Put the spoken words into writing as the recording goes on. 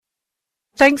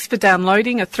Thanks for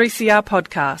downloading a 3CR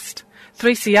podcast.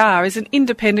 3CR is an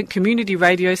independent community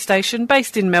radio station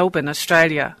based in Melbourne,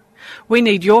 Australia. We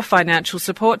need your financial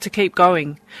support to keep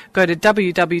going. Go to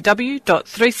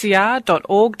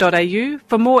www.3cr.org.au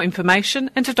for more information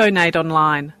and to donate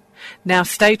online. Now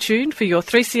stay tuned for your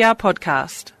 3CR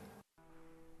podcast.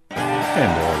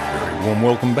 And a very warm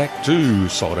welcome back to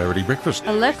Solidarity Breakfast.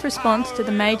 A left response to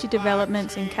the major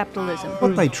developments in capitalism.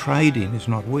 What they trade in is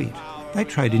not wheat. They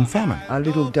trade in famine. A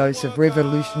little dose of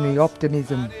revolutionary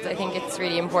optimism. I think it's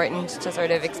really important to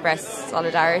sort of express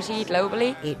solidarity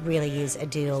globally. It really is a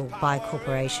deal by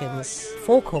corporations,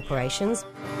 for corporations.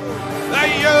 The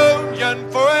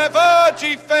union forever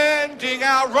defending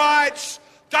our rights.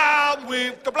 Down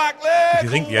with the black leg. If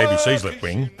you think the ABC's left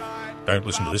wing, don't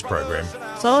listen to this program.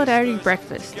 Solidarity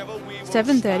Breakfast,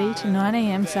 7:30 to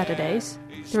 9am Saturdays,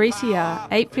 3CR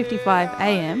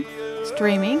 8:55am,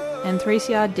 streaming and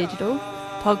 3CR digital,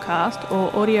 podcast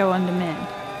or audio on demand.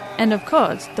 And of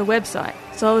course, the website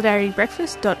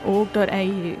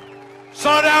solidaritybreakfast.org.au.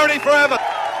 Solidarity forever!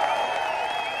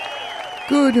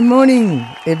 Good morning,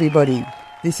 everybody.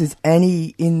 This is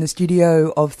Annie in the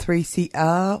studio of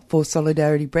 3CR for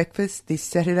Solidarity Breakfast this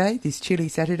Saturday, this chilly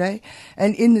Saturday.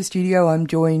 And in the studio, I'm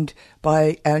joined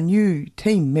by our new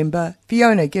team member,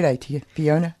 Fiona. G'day to you,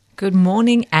 Fiona. Good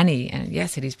morning, Annie. And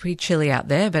yes, it is pretty chilly out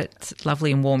there, but it's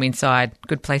lovely and warm inside.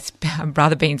 Good place,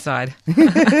 rather be inside.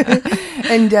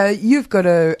 And you've got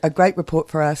a great report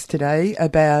for us today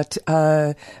about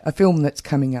a film that's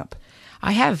coming up.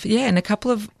 I have, yeah, in a couple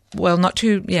of, well, not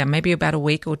too, yeah, maybe about a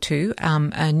week or two,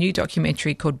 a new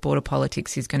documentary called Border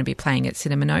Politics is going to be playing at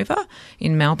Cinema Nova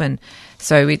in Melbourne.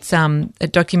 So it's a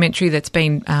documentary that's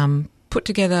been put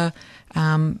together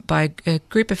by a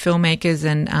group of filmmakers,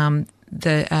 and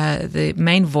the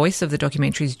main voice of the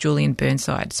documentary is Julian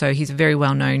Burnside. So he's a very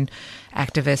well-known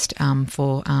activist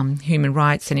for human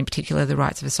rights, and in particular the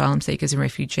rights of asylum seekers and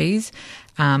refugees.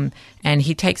 And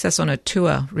he takes us on a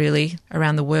tour, really,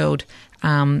 around the world,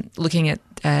 looking at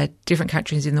different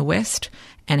countries in the West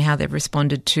and how they've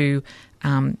responded to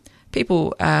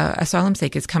people, asylum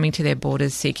seekers, coming to their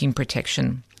borders seeking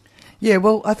protection. Yeah,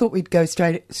 well, I thought we'd go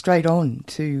straight on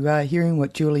to hearing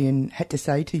what Julian had to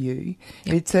say to you.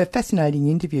 Yep. It's a fascinating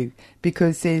interview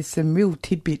because there's some real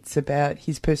tidbits about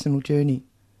his personal journey.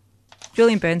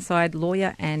 Julian Burnside,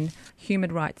 lawyer and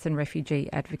human rights and refugee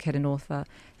advocate and author,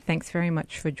 thanks very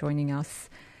much for joining us.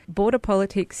 Border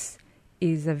Politics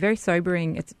is a very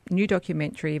sobering, it's a new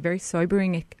documentary, a very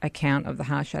sobering account of the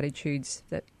harsh attitudes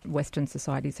that Western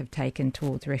societies have taken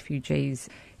towards refugees.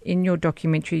 In your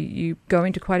documentary, you go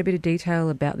into quite a bit of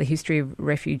detail about the history of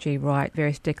refugee rights,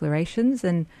 various declarations,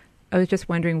 and I was just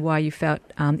wondering why you felt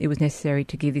it was necessary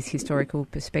to give this historical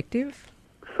perspective.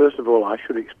 First of all, I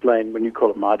should explain, when you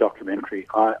call it my documentary,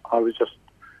 I was just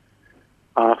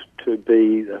asked to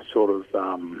be a sort of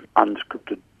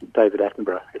unscripted David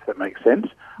Attenborough, if that makes sense.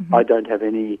 Mm-hmm. I don't have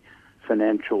any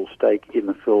financial stake in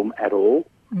the film at all.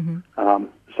 Mm-hmm.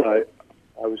 So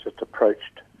I was just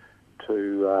approached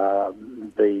to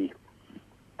be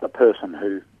the person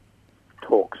who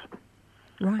talks.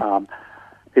 Right.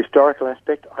 Historical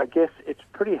aspect, I guess it's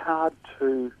pretty hard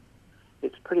to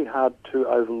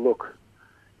overlook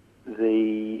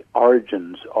the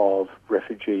origins of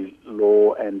refugee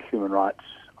law and human rights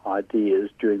ideas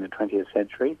during the 20th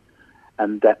century,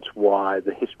 and that's why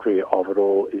the history of it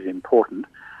all is important.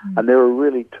 Mm. And there are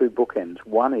really two bookends.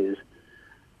 One is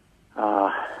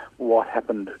what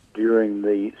happened during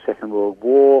the Second World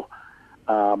War,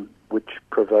 which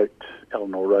provoked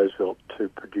Eleanor Roosevelt to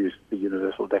produce the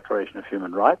Universal Declaration of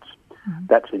Human Rights. Mm.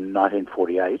 That's in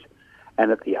 1948.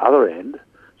 And at the other end,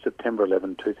 September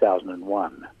 11,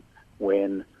 2001,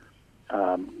 when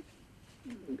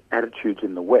attitudes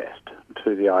in the West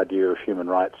to the idea of human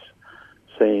rights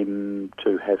seem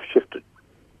to have shifted.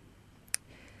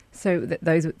 So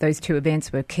those two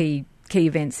events were key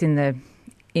events in the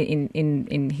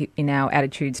in our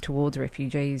attitudes towards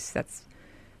refugees.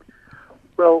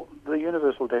 Well, the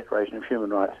Universal Declaration of Human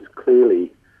Rights is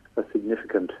clearly a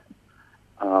significant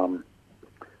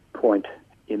point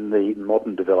in the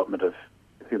modern development of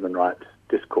human rights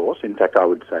discourse. In fact, I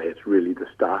would say it's really the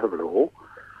start of it all.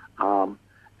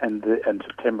 And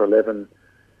September 11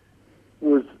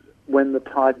 was when the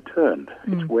tide turned.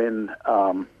 It's when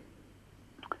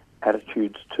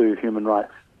attitudes to human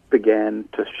rights began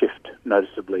to shift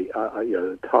noticeably.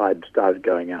 The tide started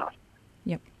going out.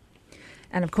 Yep.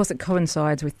 And of course it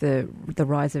coincides with the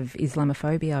rise of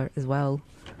Islamophobia as well.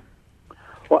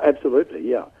 Well, absolutely,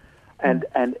 yeah. And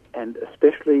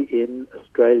especially in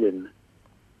Australian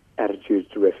attitudes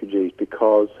to refugees,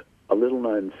 because a little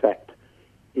known fact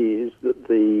is that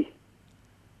the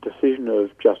decision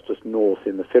of Justice North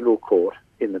in the federal court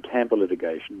in the Tampa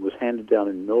litigation was handed down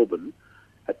in Melbourne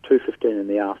at 2:15 in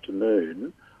the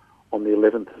afternoon on the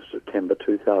 11th of September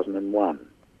 2001.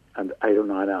 And 8 or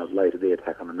 9 hours later, the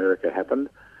attack on America happened.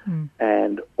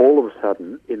 And all of a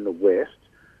sudden, in the West,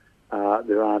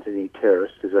 there aren't any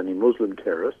terrorists, there's only Muslim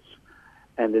terrorists.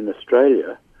 And in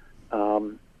Australia,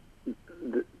 boat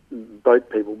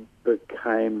people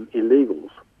became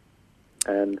illegals.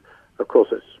 And, of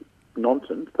course, it's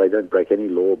nonsense. They don't break any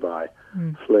law by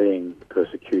fleeing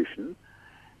persecution.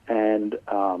 And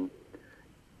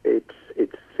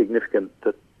it's significant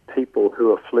that people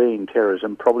who are fleeing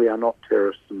terrorism probably are not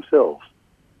terrorists themselves.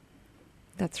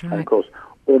 That's right. And, of course,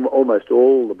 almost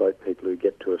all the boat people who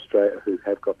get to Australia, who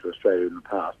have got to Australia in the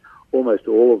past, almost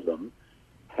all of them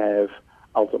have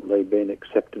ultimately been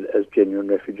accepted as genuine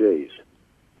refugees.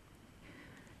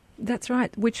 That's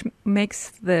right, which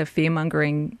makes the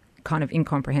fear-mongering kind of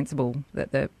incomprehensible,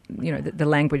 that the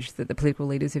language that the political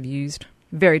leaders have used,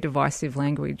 very divisive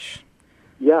language.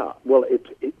 Yeah, well, it's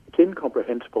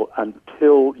incomprehensible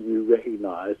until you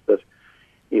recognise that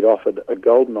it offered a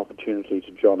golden opportunity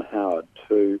to John Howard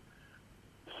to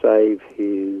save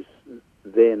his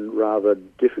then rather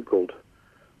difficult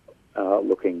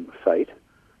looking fate,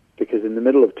 because in the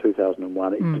middle of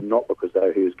 2001 it did not look as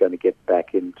though he was going to get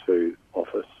back into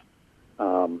office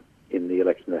in the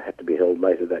election that had to be held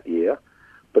later that year.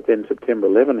 But then September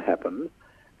 11 happened,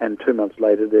 and 2 months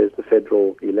later there's the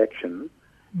federal election,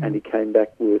 and he came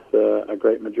back with a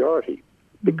great majority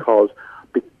because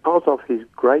of his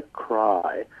great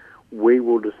cry, we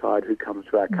will decide who comes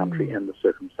to our country and the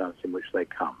circumstance in which they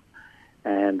come.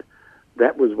 And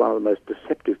that was one of the most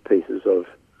deceptive pieces of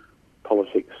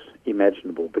politics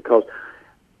imaginable, because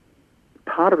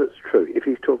part of it's true. If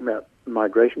he's talking about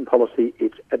migration policy,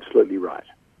 it's absolutely right.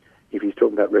 If he's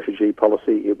talking about refugee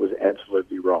policy, it was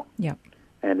absolutely wrong. Yep.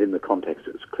 And in the context,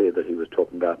 it's clear that he was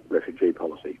talking about refugee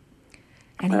policy.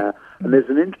 And there's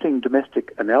an interesting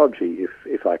domestic analogy,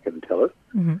 if I can tell it.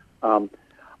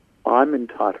 I'm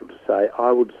entitled to say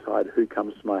I will decide who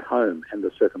comes to my home and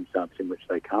the circumstance in which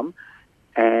they come.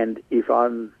 And if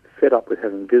I'm fed up with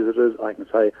having visitors, I can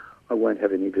say I won't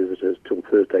have any visitors till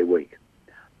Thursday week.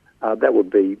 That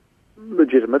would be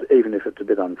legitimate, even if it's a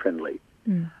bit unfriendly.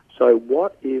 So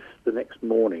what if the next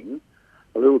morning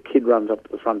a little kid runs up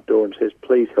to the front door and says,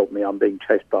 "Please help me, I'm being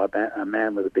chased by a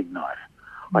man with a big knife"?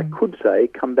 I could say,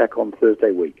 "Come back on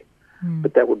Thursday week,"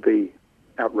 but that would be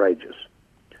outrageous.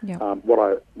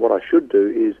 What I should do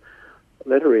is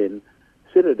let her in,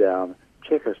 sit her down,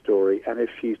 check her story, and if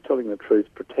she's telling the truth,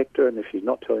 protect her, and if she's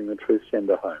not telling the truth, send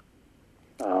her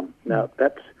home. Now,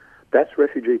 that's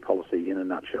refugee policy in a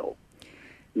nutshell.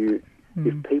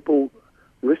 If people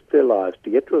risk their lives to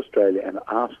get to Australia and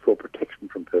ask for protection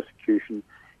from persecution,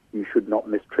 you should not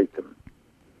mistreat them.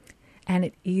 And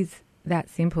it is that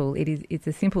simple. It's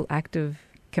a simple act of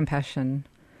compassion.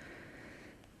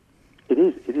 It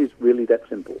is really that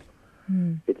simple.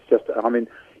 It's just,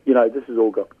 this has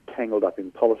all got tangled up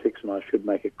in politics, and I should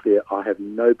make it clear, I have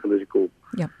no political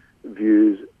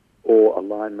views or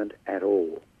alignment at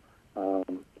all.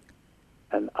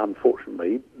 And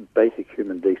unfortunately, basic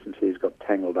human decency has got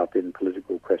tangled up in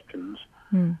political questions,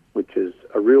 which is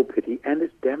a real pity, and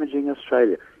it's damaging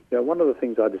Australia. One of the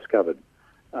things I discovered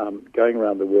going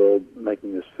around the world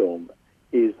making this film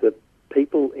is that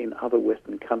people in other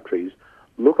Western countries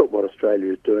look at what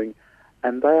Australia is doing,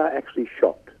 and they are actually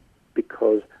shocked,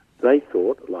 because they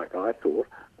thought, like I thought,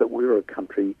 that we were a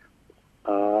country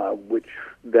which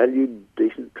valued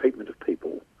decent treatment of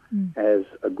people as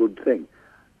a good thing.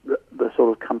 The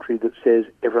sort of country that says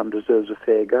everyone deserves a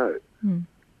fair go,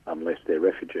 unless they're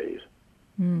refugees.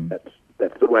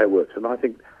 That's the way it works. And I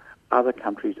think other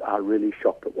countries are really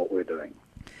shocked at what we're doing.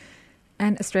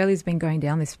 And Australia's been going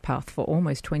down this path for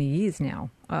almost 20 years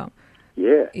now. Tell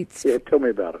me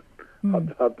about it.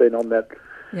 I've been on that.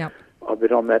 I've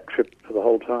been on that trip for the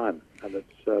whole time, and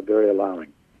it's very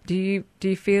alarming. Do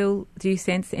you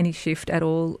sense any shift at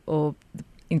all, or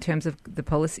in terms of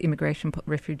the immigration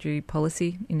refugee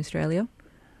policy in Australia?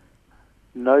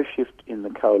 No shift in the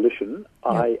coalition.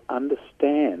 I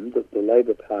understand that the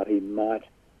Labor Party might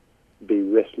be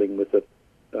wrestling with it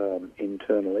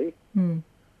internally.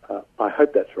 I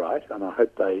hope that's right, and I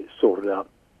hope they sort it out,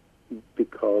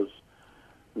 because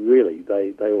really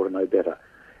they ought to know better.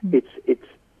 It's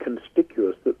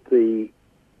conspicuous that the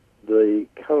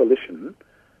coalition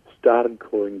started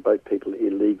calling boat people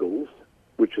illegals,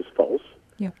 which is false.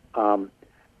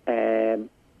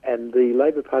 And the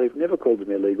Labor Party have never called them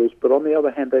illegals, but on the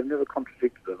other hand, they've never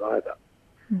contradicted it either.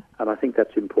 And I think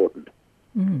that's important,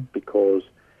 because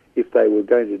if they were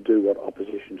going to do what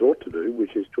oppositions ought to do,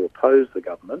 which is to oppose the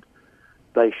government,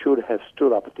 they should have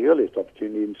stood up at the earliest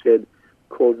opportunity and said,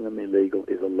 calling them illegal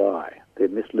is a lie. They're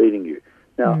misleading you.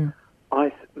 Now,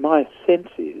 my sense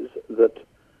is that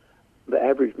the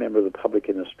average member of the public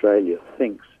in Australia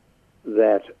thinks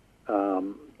that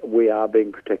we are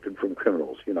being protected from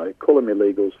criminals. You know, call them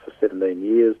illegals for 17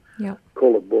 years,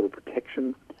 call it border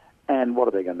protection, and what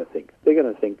are they going to think? They're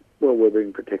going to think, well, we're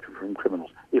being protected from criminals.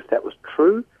 If that was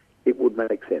true, it would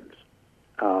make sense.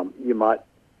 You might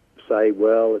say,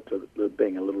 well, it's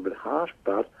being a little bit harsh,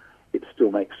 but it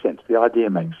still makes sense. The idea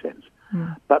makes sense.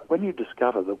 But when you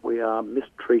discover that we are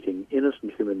mistreating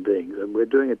innocent human beings and we're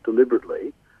doing it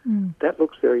deliberately, that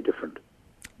looks very different.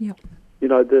 Yep. You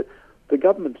know, the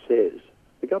government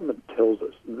tells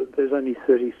us that there's only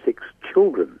 36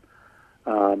 children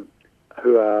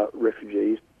who are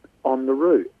refugees on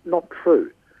Nauru. Not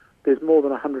true. There's more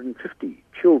than 150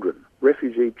 children,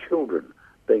 refugee children,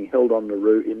 being held on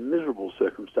Nauru in miserable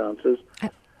circumstances.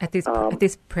 At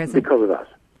this present, because of us.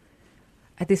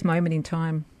 At this moment in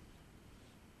time.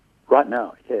 Right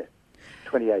now,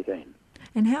 2018.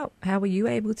 And how were you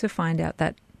able to find out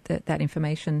that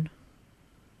information?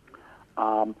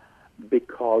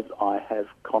 Because I have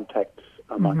contacts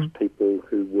amongst people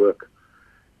who work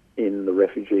in the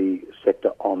refugee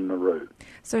sector on Nauru.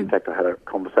 So, in fact, I had a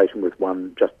conversation with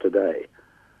one just today,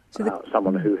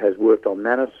 someone who has worked on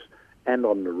Manus and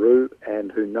on Nauru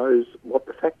and who knows what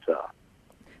the facts are.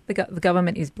 The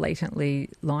government is blatantly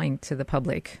lying to the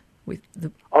public.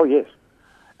 Oh, yes.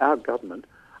 Our government,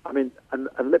 I mean, and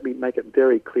let me make it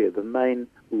very clear, the main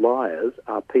liars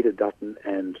are Peter Dutton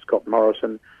and Scott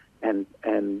Morrison and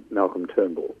Malcolm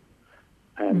Turnbull.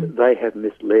 And they have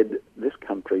misled this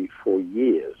country for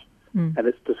years, and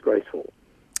it's disgraceful.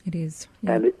 It is.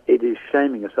 Yeah. And it is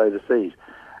shaming us overseas.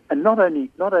 And not only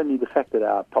the fact that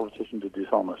our politicians are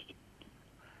dishonest,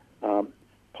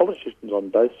 politicians on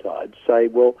both sides say,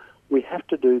 well, we have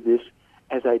to do this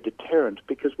as a deterrent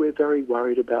because we're very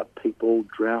worried about people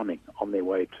drowning on their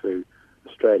way to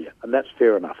Australia. And that's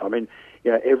fair enough. I mean,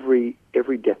 you know, every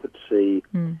death at sea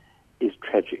is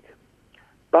tragic.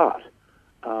 But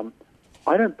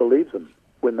I don't believe them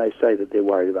when they say that they're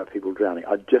worried about people drowning.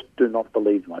 I just do not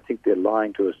believe them. I think they're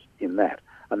lying to us in that.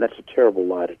 And that's a terrible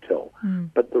lie to tell.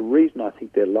 But the reason I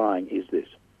think they're lying is this.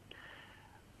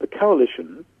 The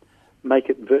coalition make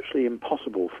it virtually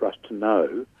impossible for us to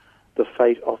know the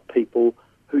fate of people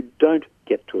who don't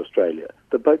get to Australia,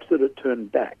 the boats that are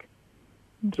turned back.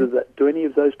 Do any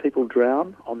of those people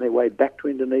drown on their way back to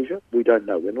Indonesia? We don't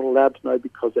know. We're not allowed to know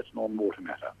because that's non-water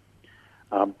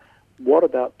matter. What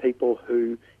about people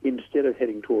who, instead of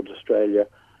heading towards Australia,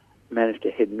 manage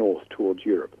to head north towards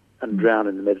Europe and drown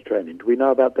in the Mediterranean? Do we know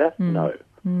about that? No.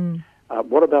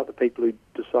 What about the people who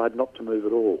decide not to move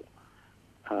at all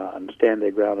and stand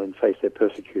their ground and face their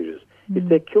persecutors? If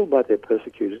they're killed by their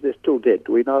persecutors, they're still dead.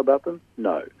 Do we know about them?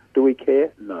 No. Do we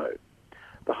care? No.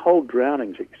 The whole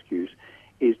drownings excuse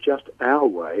is just our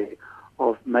way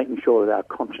of making sure that our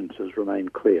consciences remain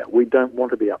clear. We don't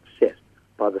want to be upset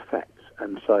by the facts,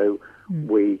 and so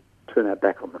we turn our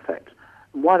back on the facts.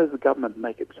 Why does the government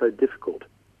make it so difficult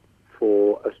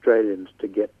for Australians to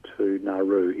get to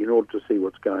Nauru in order to see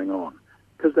what's going on?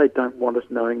 Because they don't want us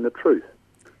knowing the truth.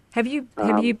 Have you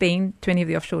been to any of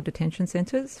the offshore detention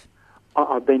centres?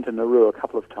 I've been to Nauru a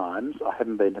couple of times. I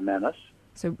haven't been to Manus.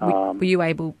 So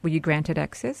were you granted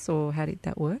access, or how did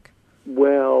that work?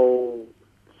 Well,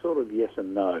 sort of yes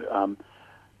and no.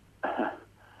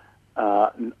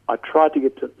 I tried to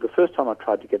get to, the first time I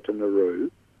tried to get to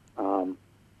Nauru,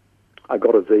 I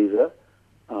got a visa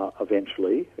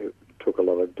eventually. It took a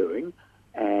lot of doing,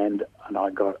 and I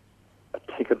got a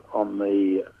ticket on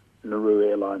the Nauru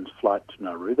Airlines flight to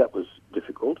Nauru. That was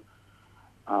difficult.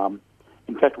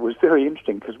 In fact, it was very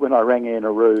interesting because when I rang Air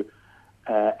Nauru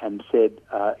and said,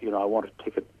 I want a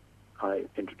ticket, I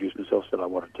introduced myself, said I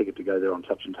want a ticket to go there on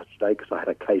such and such a day because I had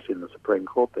a case in the Supreme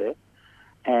Court there.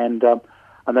 And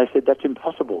they said, that's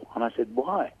impossible. And I said,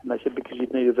 why? And they said, because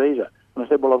you'd need a visa. And I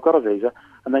said, well, I've got a visa.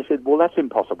 And they said, well, that's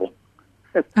impossible.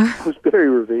 It was very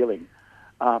revealing.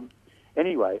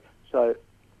 Anyway, so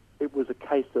it was a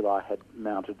case that I had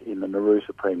mounted in the Nauru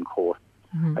Supreme Court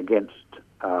against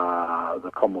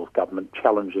the Commonwealth Government,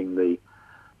 challenging the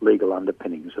legal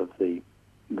underpinnings of the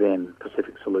then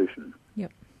Pacific Solution.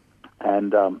 Yep.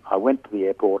 And I went to the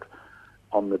airport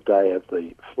on the day of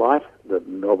the flight, the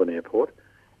Melbourne airport,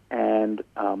 and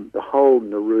the whole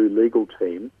Nauru legal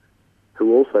team,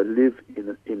 who also live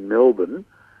in Melbourne,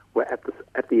 were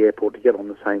at the airport to get on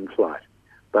the same flight.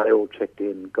 They all checked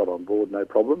in, got on board, no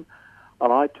problem.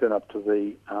 And I turn up to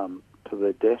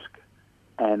the desk,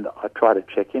 And I try to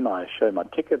check in. I show my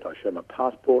ticket, I show my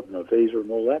passport and a visa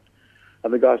and all that.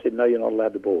 And the guy said, no, you're not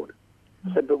allowed to board.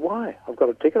 I said, but why? I've got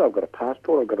a ticket, I've got a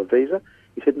passport, I've got a visa.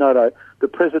 He said, no, the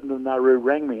president of Nauru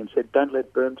rang me and said, don't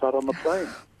let Burnside on the plane.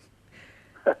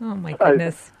 Oh, my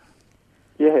goodness.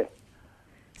 Yeah.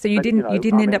 So you didn't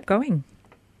end up going?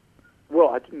 Well,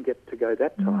 I didn't get to go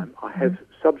that time. I have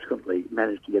subsequently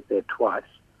managed to get there twice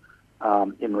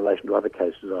in relation to other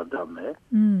cases I've done there.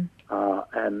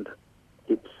 And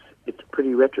it's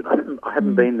pretty wretched. I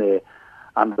haven't been there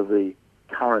under the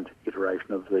current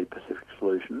iteration of the Pacific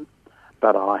Solution,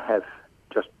 but I have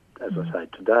just, as I say,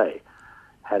 today,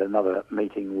 had another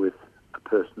meeting with a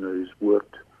person who's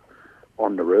worked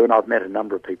on Nauru, and I've met a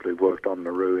number of people who've worked on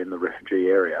Nauru in the refugee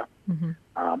area,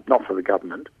 not for the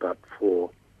government, but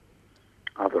for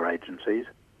other agencies.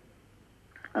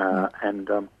 And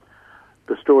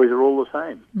the stories are all the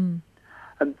same.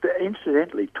 And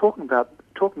incidentally, talking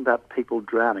about people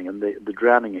drowning and the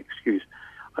drowning excuse,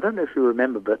 I don't know if you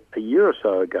remember, but a year or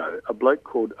so ago, a bloke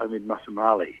called Omid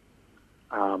Masamali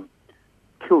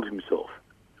killed himself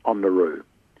on Nauru.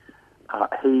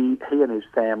 He and his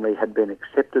family had been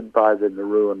accepted by the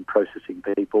Nauruan processing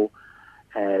people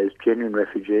as genuine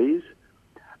refugees,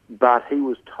 but he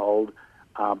was told,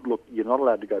 look, you're not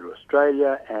allowed to go to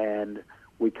Australia and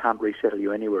we can't resettle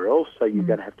you anywhere else, so you're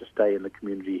going to have to stay in the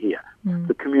community here.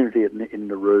 The community in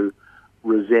Nauru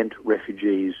resent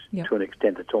refugees to an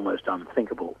extent that's almost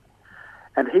unthinkable.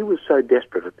 And he was so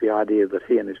desperate at the idea that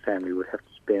he and his family would have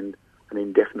to spend an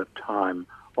indefinite time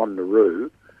on Nauru,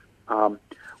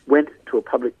 went to a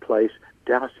public place,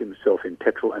 doused himself in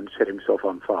petrol and set himself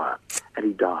on fire, and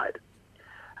he died.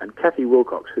 And Kathy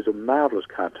Wilcox, who's a marvellous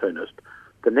cartoonist,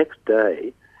 the next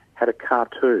day had a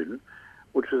cartoon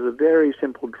which was a very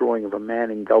simple drawing of a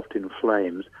man engulfed in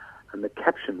flames, and the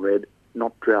caption read,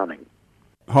 "Not drowning."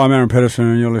 Hi, I'm Aaron Pedersen,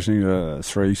 and you're listening to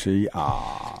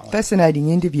 3CR. Fascinating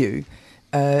interview,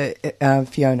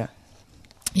 Fiona.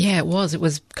 Yeah, it was. It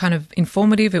was kind of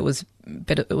informative.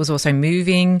 But it was also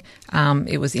moving.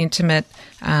 It was intimate.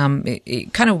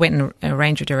 It kind of went in a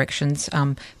range of directions.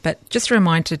 But just a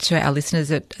reminder to our listeners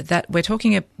that we're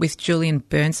talking with Julian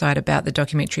Burnside about the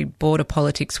documentary Border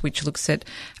Politics, which looks at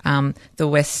the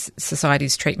West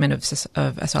Society's treatment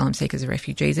of asylum seekers and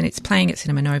refugees, and it's playing at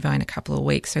Cinema Nova in a couple of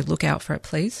weeks. So look out for it,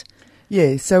 please.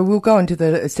 Yeah, so we'll go on to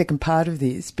the second part of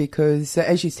this because,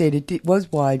 as you said, it was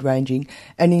wide-ranging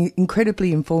and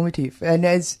incredibly informative. And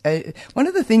as one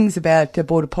of the things about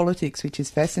Border Politics, which is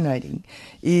fascinating,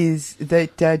 is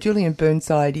that Julian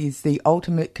Burnside is the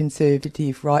ultimate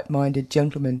conservative, right-minded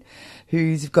gentleman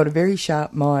who's got a very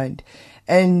sharp mind.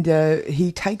 And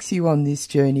he takes you on this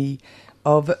journey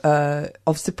of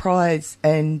surprise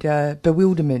and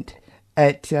bewilderment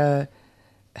at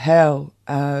how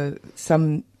our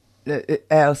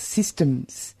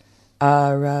systems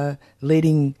are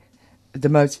letting the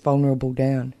most vulnerable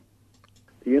down.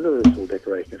 The Universal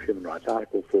Declaration of Human Rights,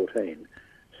 Article 14,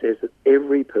 says that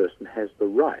every person has the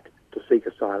right to seek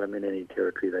asylum in any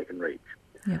territory they can reach.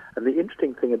 Yeah. And the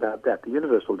interesting thing about that, the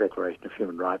Universal Declaration of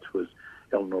Human Rights was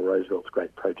Eleanor Roosevelt's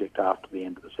great project after the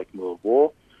end of the Second World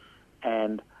War,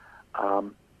 and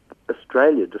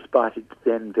Australia, despite its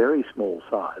then very small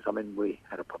size, I mean, we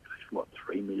had a population of,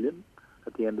 3 million?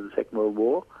 At the end of the Second World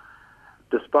War.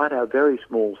 Despite our very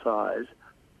small size,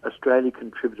 Australia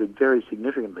contributed very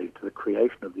significantly to the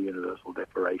creation of the Universal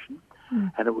Declaration,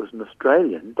 and it was an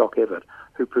Australian, Doc Evatt,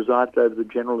 who presided over the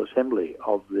General Assembly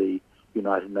of the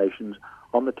United Nations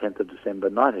on the 10th of December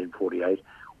 1948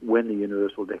 when the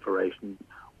Universal Declaration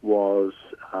was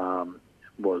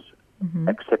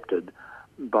accepted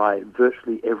by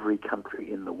virtually every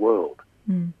country in the world.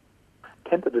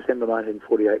 10th of December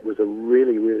 1948 was a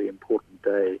really, really important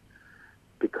day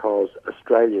because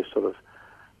Australia sort of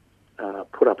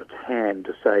put up its hand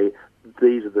to say,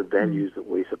 these are the values that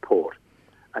we support.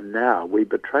 And now we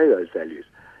betray those values.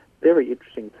 Very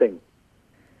interesting thing.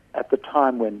 At the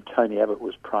time when Tony Abbott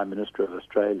was Prime Minister of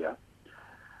Australia,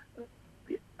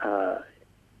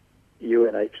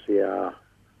 UNHCR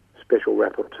Special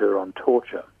Rapporteur on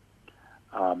Torture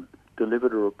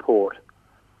delivered a report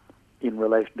in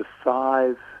relation to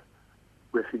 5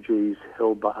 refugees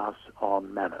held by us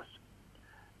on Manus.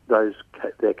 Their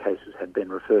cases had been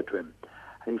referred to him.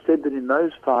 And he said that in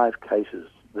those 5 cases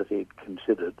that he had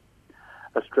considered,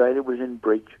 Australia was in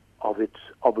breach of its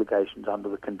obligations under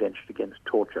the Convention Against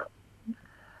Torture.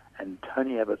 And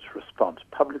Tony Abbott's response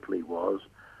publicly was,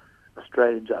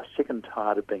 Australians are sick and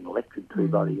tired of being elected to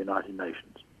by the United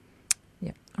Nations.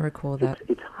 Yeah, I recall that.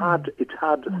 It's hard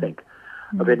to think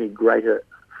of any greater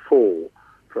fall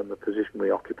from the position we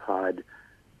occupied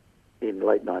in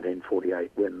late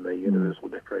 1948 when the Universal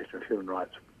Declaration of Human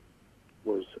Rights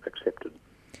was accepted.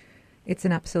 It's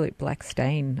an absolute black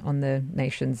stain on the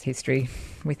nation's history,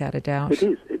 without a doubt. It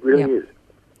is. It really is.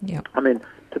 Yeah. I mean,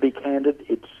 to be candid,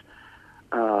 it's...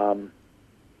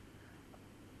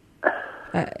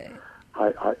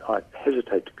 I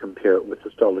hesitate to compare it with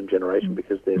the Stolen Generation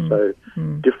because they're so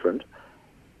different,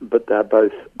 but they're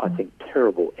both, I think,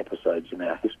 terrible episodes in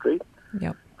our history.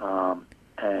 Yep.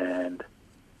 And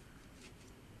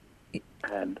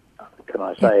can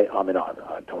I say, I mean, I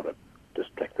don't want to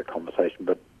distract the conversation,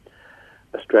 but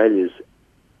Australia's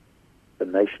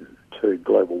donation to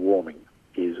global warming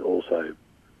is also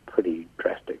pretty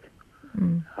drastic.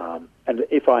 And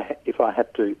if I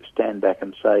had to stand back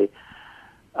and say,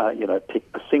 pick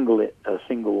a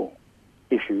single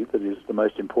issue that is the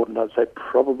most important, I'd say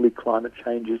probably climate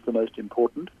change is the most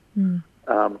important.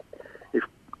 If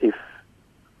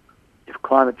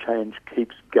climate change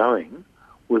keeps going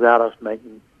without us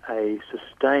making a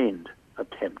sustained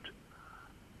attempt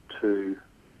to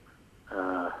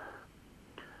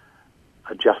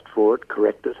adjust for it,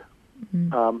 correct it,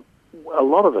 a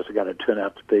lot of us are going to turn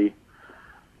out to be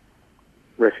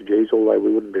refugees, although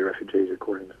we wouldn't be refugees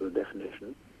according to the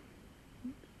definition.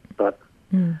 But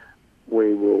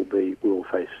we will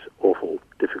face awful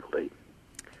difficulty.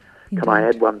 Indeed. Can I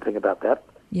add one thing about that?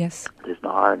 Yes. There's an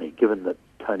irony, given that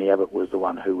Tony Abbott was the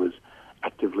one who was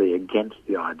actively against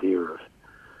the idea of,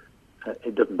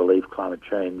 he doesn't believe climate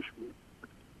change.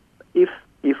 If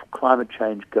climate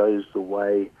change goes the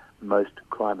way most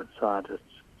climate scientists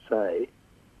say,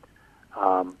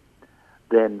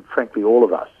 then frankly all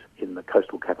of us in the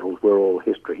coastal capitals, we're all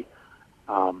history.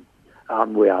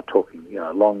 We are talking,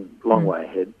 long way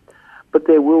ahead. But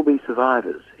there will be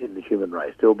survivors in the human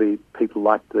race. There'll be people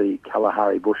like the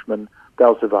Kalahari Bushmen.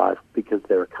 They'll survive because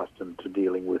they're accustomed to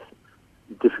dealing with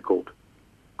difficult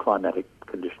climatic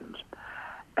conditions.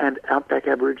 And outback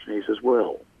Aborigines as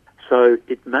well. So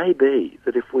it may be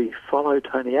that if we follow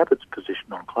Tony Abbott's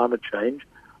position on climate change,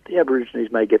 the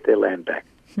Aborigines may get their land back.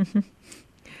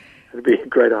 It'd be a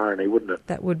great irony, wouldn't it?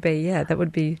 That would be, yeah, that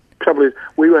would be. Trouble is,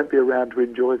 we won't be around to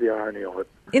enjoy the irony of it.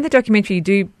 In the documentary, you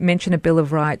do mention a Bill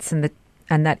of Rights, and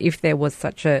that if there was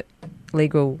such a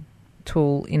legal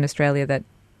tool in Australia, that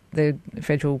the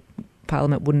federal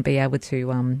parliament wouldn't be able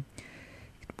to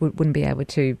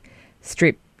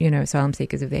strip, asylum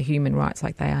seekers of their human rights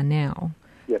like they are now.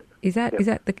 Yep. Is that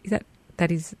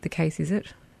the case? Is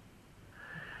it?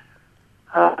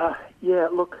 Yeah.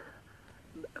 Look.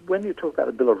 When you talk about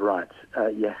the Bill of Rights,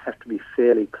 you have to be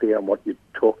fairly clear on what you're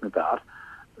talking about.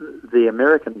 The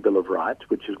American Bill of Rights,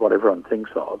 which is what everyone thinks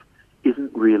of,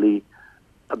 isn't really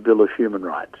a Bill of Human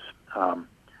Rights.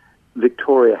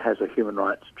 Victoria has a Human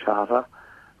Rights Charter.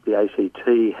 The ACT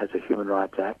has a Human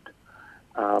Rights Act.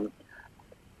 At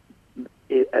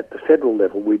the federal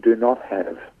level, we do not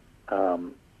have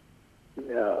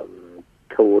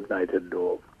coordinated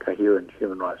or coherent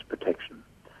human rights protection,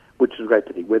 which is great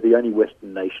to see. We're the only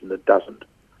Western nation that doesn't.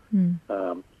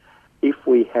 If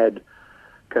we had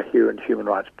coherent human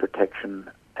rights protection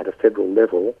at a federal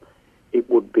level, it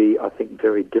would be, I think,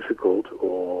 very difficult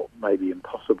or maybe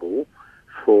impossible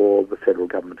for the federal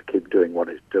government to keep doing what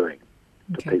it's doing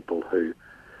to people who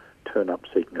turn up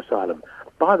seeking asylum.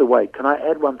 By the way, can I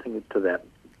add one thing to that?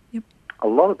 Yep. A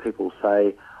lot of people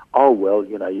say, oh, well,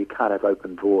 you can't have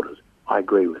open borders. I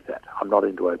agree with that. I'm not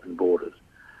into open borders.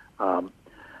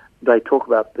 They talk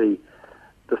about the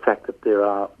fact that there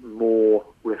are more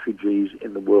refugees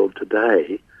in the world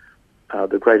today,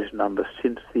 the greatest number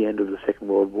since the end of the Second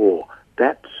World War.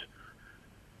 That's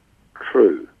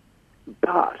true.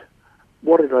 But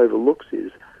what it overlooks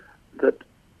is that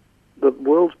the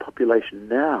world's population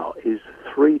now is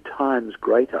 3 times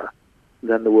greater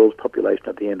than the world's population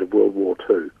at the end of World War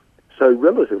II. So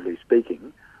relatively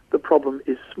speaking, the problem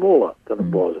is smaller than it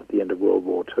was at the end of World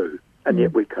War II, and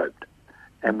yet we coped.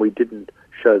 And we didn't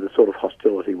show the sort of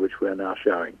hostility which we're now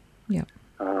showing. Yeah,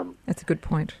 that's a good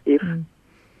point. If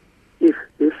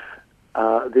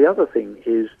the other thing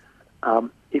is,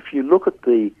 if you look at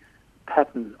the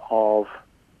pattern of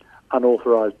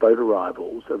unauthorised boat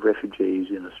arrivals of refugees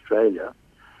in Australia,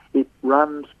 it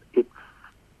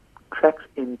tracks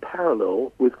in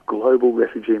parallel with global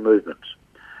refugee movements.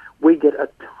 We get a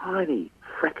tiny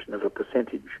fraction of a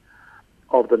percentage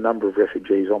of the number of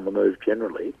refugees on the move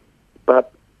generally,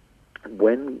 but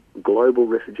when global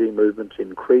refugee movements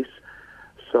increase,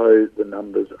 so the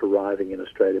numbers arriving in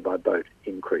Australia by boat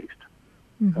increased.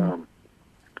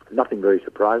 Nothing very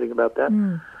surprising about that.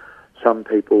 Some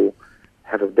people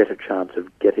have a better chance of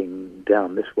getting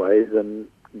down this way than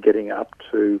getting up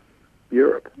to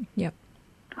Europe. Yep.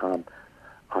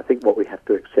 I think what we have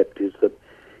to accept is that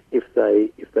if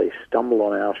they stumble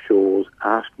on our shores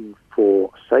asking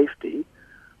for safety,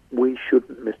 we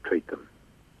shouldn't mistreat them.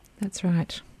 That's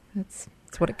right. That's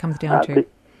what it comes down to.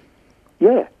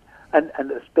 Yeah, and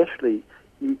especially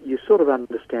you sort of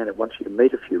understand it once you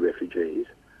meet a few refugees,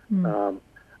 and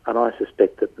I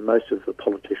suspect that most of the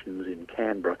politicians in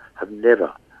Canberra have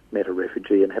never met a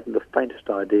refugee and haven't the faintest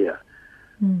idea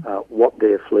what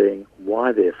they're fleeing,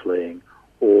 why they're fleeing,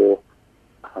 or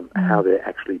how they're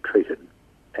actually treated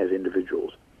as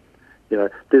individuals. You know,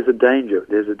 there's a danger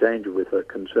with a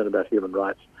concern about human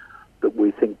rights that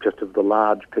we think just of the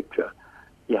large picture.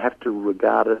 You have to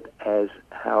regard it as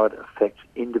how it affects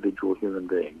individual human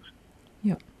beings.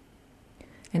 Yeah.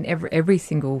 And every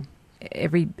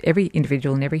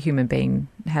individual and every human being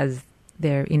has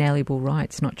their inalienable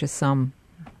rights, not just some.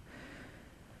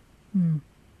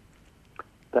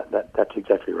 That's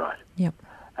exactly right. Yep.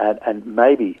 And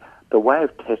maybe the way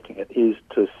of testing it is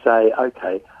to say,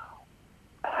 okay,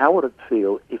 how would it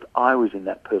feel if I was in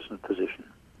that person's position?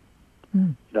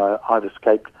 You know, I've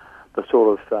escaped the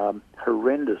sort of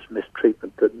horrendous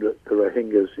mistreatment that the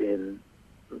Rohingyas in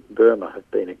Burma have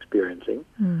been experiencing,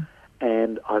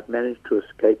 and I've managed to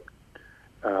escape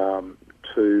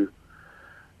to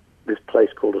this place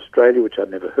called Australia, which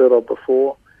I'd never heard of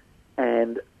before,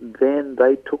 and then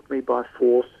they took me by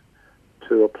force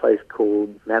to a place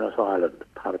called Manus Island,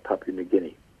 part of Papua New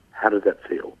Guinea. How does that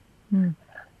feel?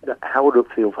 How would it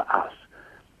feel for us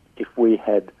if we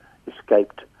had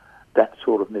escaped that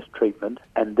sort of mistreatment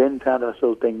and then found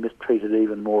ourselves being mistreated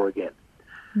even more again?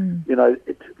 You know,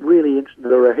 it's really interesting. The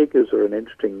Rohingyas are an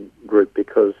interesting group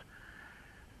because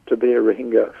to be a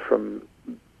Rohingya from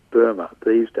Burma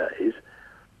these days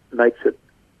makes it,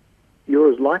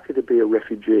 you're as likely to be a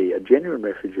refugee, a genuine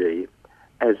refugee,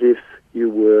 as if you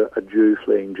were a Jew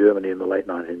fleeing Germany in the late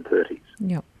 1930s.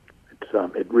 Yep.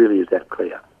 It really is that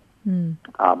clear.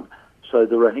 So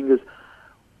the Rohingyas,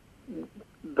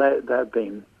 they've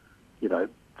been, you know,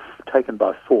 taken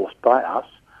by force by us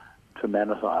to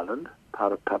Manus Island,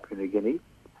 part of Papua New Guinea,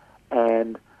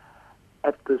 and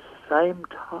at the same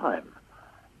time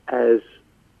as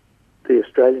the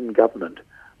Australian government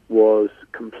was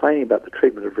complaining about the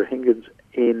treatment of Rohingyas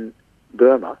in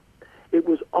Burma, it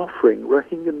was offering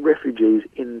Rohingyan refugees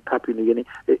in Papua New Guinea,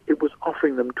 it was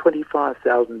offering them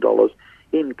 $25,000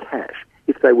 in cash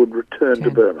if they would return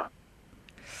to Burma.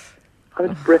 I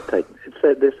mean, it's breathtaking.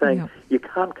 They're saying, you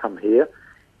can't come here,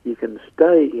 you can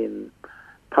stay in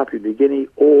Papua New Guinea,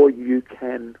 or you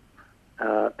can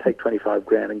take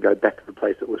 $25,000 and go back to the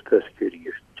place that was persecuting you.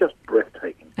 It's just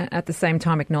breathtaking. At the same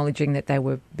time acknowledging that they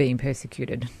were being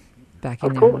persecuted back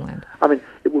in their homeland. I mean,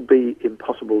 it would be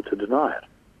impossible to deny it.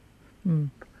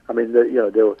 I mean,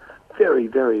 there were very,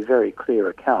 very, very clear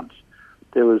accounts.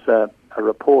 There was a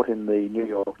report in the New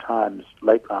York Times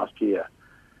late last year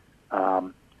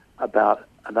about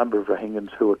a number of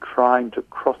Rohingyans who were trying to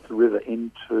cross the river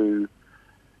into,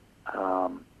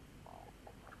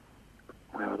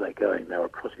 where were they going? They were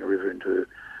crossing a river into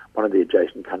one of the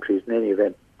adjacent countries. In any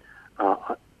event,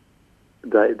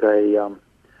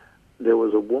 there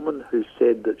was a woman who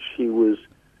said that she was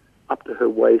up to her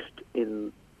waist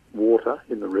in water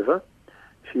in the river.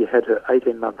 She had her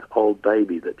 18-month-old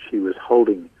baby that she was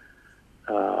holding,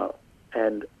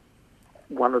 and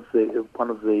one of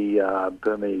the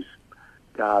Burmese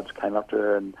guards came up to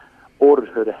her and ordered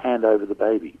her to hand over the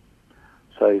baby.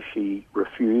 So she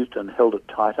refused and held it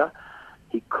tighter.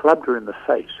 He clubbed her in the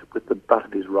face with the butt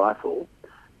of his rifle,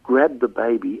 grabbed the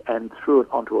baby and threw it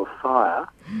onto a fire.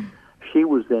 She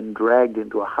was then dragged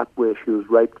into a hut where she was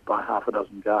raped by half a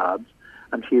dozen guards,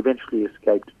 and she eventually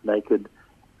escaped naked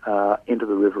into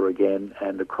the river again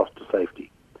and across to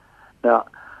safety. Now,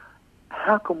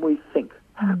 how can we think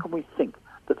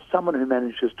that someone who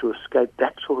manages to escape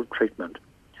that sort of treatment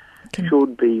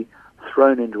should be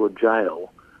thrown into a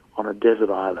jail on a desert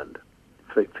island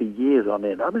for years on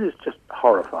end? I mean, it's just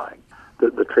horrifying.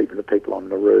 The treatment of people on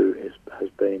Nauru has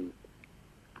been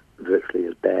virtually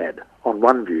as bad. On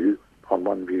one view,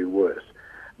 worse.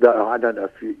 Though I don't know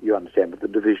if you understand, but the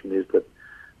division is that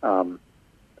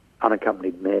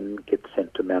unaccompanied men get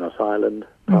sent to Manus Island,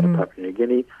 part of Papua New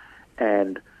Guinea,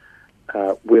 and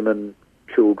women,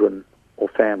 children, or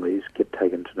families get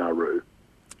taken to Nauru.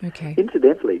 Okay.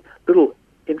 Incidentally, little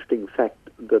interesting fact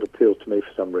that appeals to me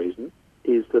for some reason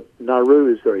is that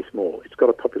Nauru is very small. It's got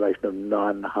a population of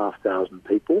 9,500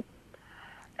 people,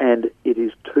 and it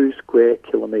is 2 square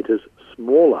kilometres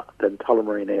smaller than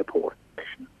Tullamarine Airport.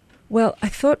 Well, I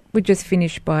thought we'd just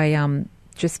finish by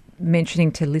just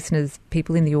mentioning to listeners,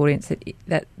 people in the audience,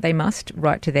 that they must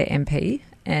write to their MP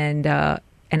and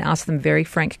and ask them very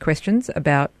frank questions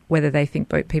about whether they think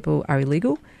boat people are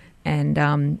illegal, and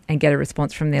get a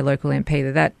response from their local MP.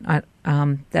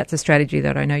 That's a strategy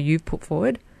that I know you've put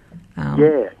forward.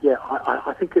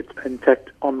 I think it's, in fact,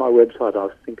 on my website, I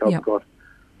think I've got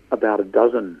about a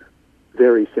dozen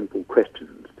very simple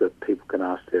questions that people can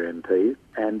ask their MPs.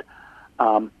 And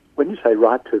when you say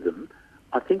write to them,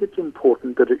 I think it's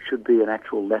important that it should be an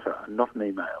actual letter and not an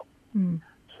email. Mm.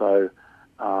 So,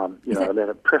 a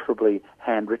letter, preferably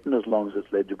handwritten as long as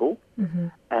it's legible,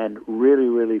 and really,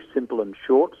 really simple and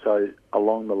short. So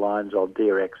along the lines of,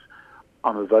 Dear X,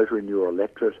 I'm a voter in your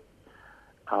electorate.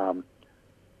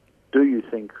 Do you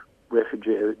think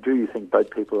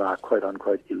boat people are quote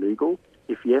unquote illegal?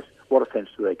 If yes, what offence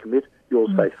do they commit? Yours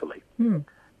faithfully. Mm.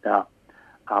 Now,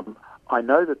 I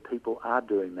know that people are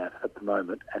doing that at the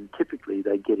moment, and typically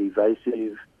they get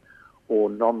evasive or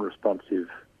non-responsive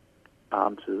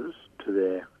answers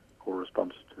or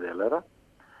responses to their letter.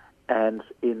 And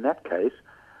in that case,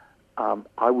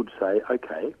 I would say,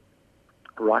 okay,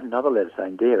 write another letter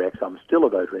saying, Dear X, I'm still a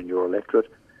voter in your electorate.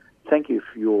 Thank you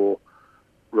for your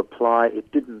reply.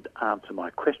 It didn't answer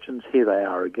my questions. Here they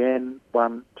are again.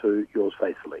 1, 2, yours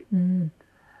faithfully. Mm.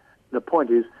 The point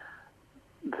is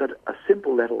that a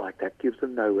simple letter like that gives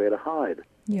them nowhere to hide.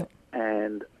 Yep.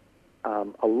 And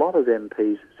a lot of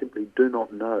MPs simply do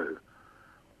not know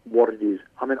what it is.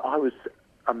 I mean, I was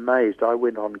amazed. I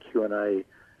went on Q&A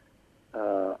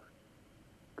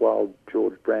while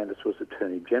George Brandis was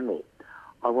Attorney General.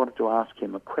 I wanted to ask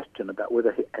him a question about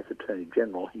whether, as Attorney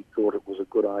General, he thought it was a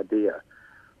good idea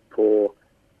for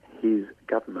his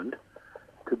government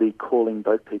to be calling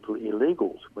boat people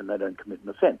illegals when they don't commit an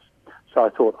offence. So I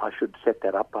thought I should set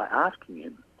that up by asking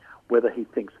him whether he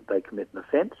thinks that they commit an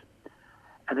offence.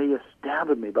 And he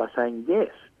astounded me by saying yes.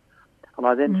 And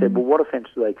I then said, well, what offence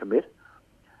do they commit?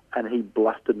 And he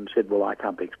blustered and said, well, I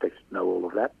can't be expected to know all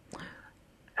of that.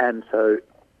 And so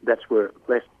that's where it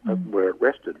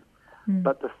rested. Mm.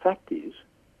 But the fact is,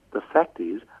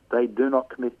 they do not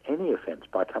commit any offence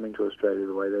by coming to Australia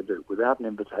the way they do. Without an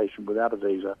invitation, without a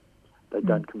visa, they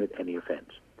don't commit any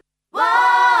offence.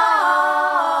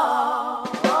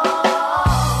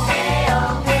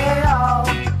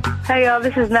 Hey y'all,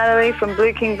 this is Natalie from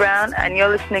Blue King Brown, and you're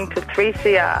listening to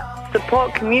 3CR.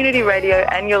 Support community radio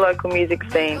and your local music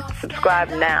scene. Subscribe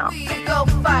now.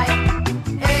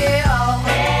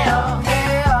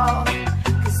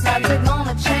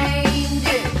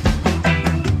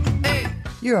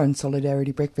 You're on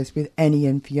Solidarity Breakfast with Annie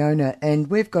and Fiona, and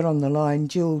we've got on the line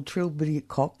Jill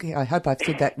Trilby-Cock. I hope I've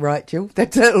said that right, Jill.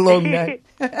 That's a long name.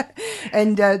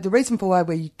 And the reason for why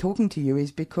we're talking to you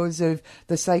is because of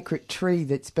the sacred tree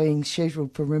that's being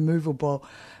scheduled for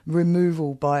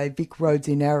removal by Vic Roads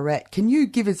in Ararat. Can you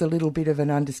give us a little bit of an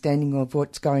understanding of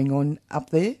what's going on up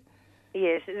there?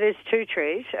 Yes, there's 2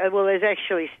 trees. Well, there's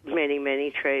actually many, many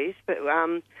trees, but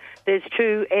there's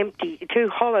 2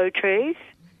 hollow trees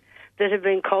that have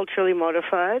been culturally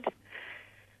modified.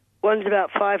 One's about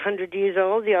 500 years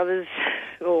old, the others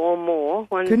or more.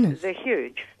 They're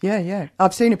huge. Yeah.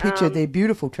 I've seen a picture. They're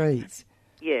beautiful trees.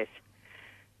 Yes.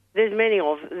 There's many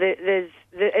of them.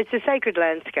 It's a sacred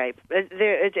landscape.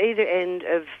 It's either end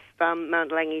of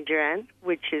Mount Langi-Duran,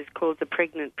 which is called the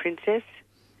Pregnant Princess.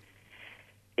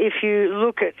 If you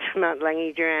look at Mount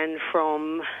Langi-Duran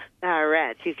from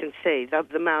Ararat, you can see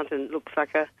the mountain looks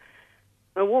like a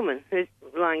woman who's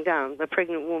lying down, a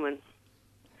pregnant woman.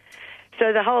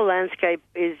 So the whole landscape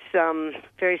is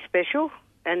very special,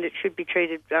 and it should be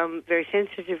treated very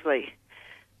sensitively.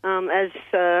 As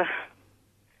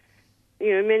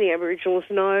many Aboriginals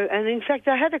know, and in fact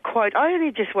I had a quote. I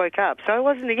only just woke up, so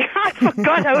I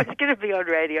forgot I was going to be on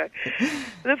radio.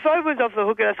 The phone was off the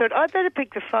hook, and I thought, I'd better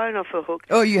pick the phone off the hook.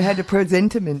 Oh, you had a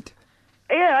presentiment.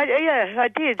 Yeah, I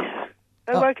did.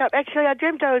 I woke up. Actually, I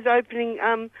dreamt I was opening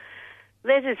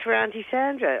letters for Auntie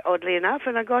Sandra, oddly enough,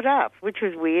 and I got up, which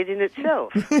was weird in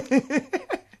itself.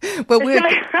 Well, we're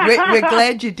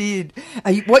glad you did.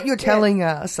 What you're telling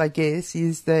us, I guess,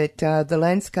 is that the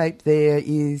landscape there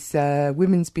is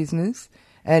women's business,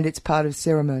 and it's part of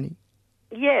ceremony.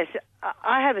 Yes,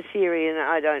 I have a theory, and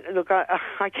I don't... Look,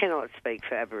 I cannot speak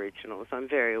for Aboriginals. I'm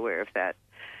very aware of that.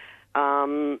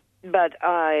 But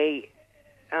I...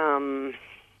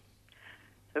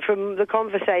 from the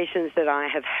conversations that I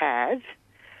have had,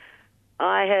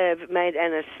 I have made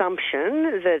an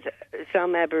assumption that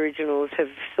some Aboriginals have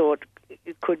thought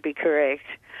it could be correct.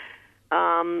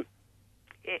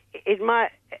 It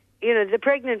might, the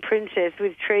Pregnant Princess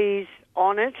with trees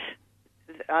on it,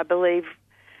 I believe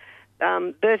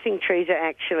birthing trees are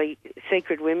actually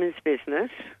secret women's business,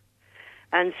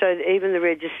 and so even the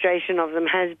registration of them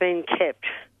has been kept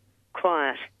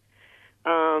quiet.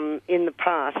 in the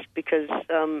past because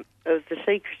of the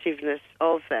secretiveness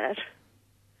of that.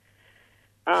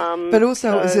 But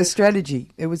also it was a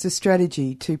strategy. It was a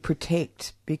strategy to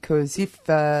protect, because if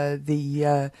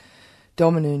the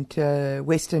dominant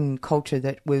Western culture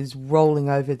that was rolling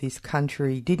over this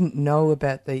country didn't know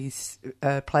about these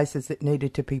places that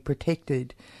needed to be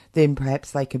protected, then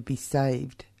perhaps they could be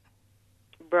saved.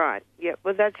 Right, yeah.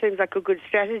 Well, that seems like a good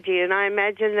strategy, and I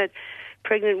imagine that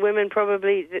pregnant women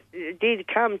probably did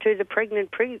come to the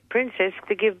pregnant princess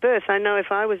to give birth. I know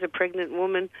if I was a pregnant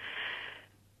woman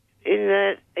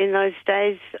in those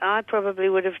days, I probably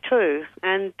would have too.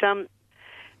 And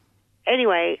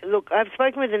anyway, look, I've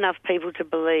spoken with enough people to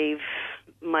believe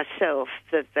myself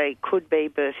that they could be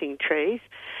birthing trees,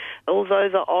 although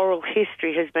the oral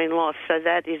history has been lost, so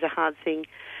that is a hard thing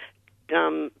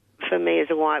for me as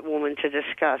a white woman to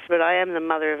discuss. But I am the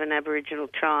mother of an Aboriginal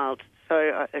child,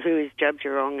 so who is Djab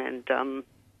Jurong and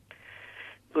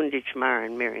Gunditj Murra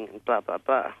and Mirring and blah blah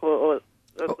blah.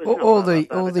 All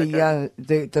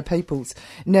the peoples.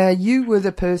 Now, you were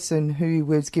the person who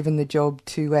was given the job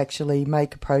to actually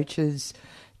make approaches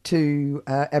to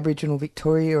Aboriginal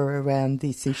Victoria around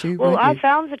this issue. Well, I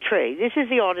found the tree. This is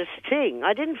the oddest thing.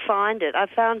 I didn't find it. I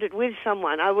found it with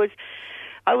someone. I was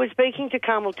speaking to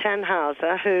Carmel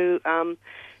Tannhauser, who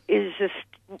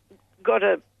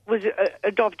was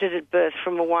adopted at birth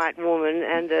from a white woman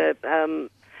and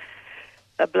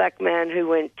a black man who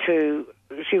went to.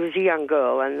 She was a young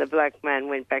girl, and the black man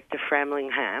went back to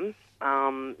Framlingham,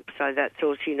 so that's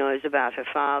all she knows about her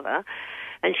father.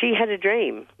 And she had a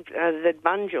dream that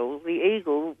Bunjil, the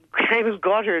eagle, came and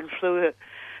got her and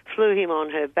flew him on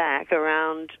her back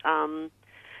around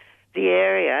the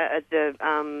area at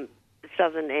the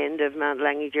southern end of Mount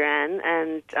Langijiran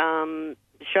and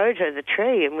showed her the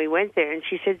tree. And we went there, and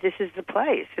she said, "This is the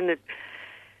place." And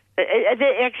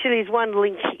there actually is one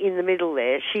link in the middle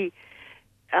there.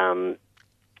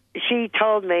 She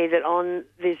told me that on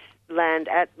this land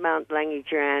at Mount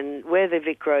Langijiran, where the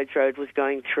Vic Roads Road was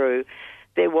going through,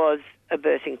 there was a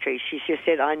birthing tree. She just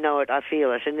said, "I know it, I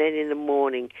feel it." And then in the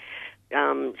morning,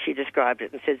 she described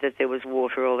it and said that there was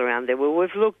water all around there. Well,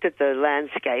 we've looked at the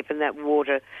landscape and that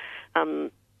water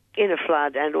in a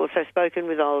flood, and also spoken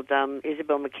with old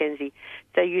Isabel Mackenzie.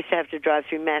 They used to have to drive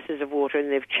through masses of water,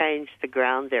 and they've changed the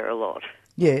ground there a lot.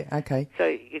 Yeah, okay. So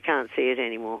you can't see it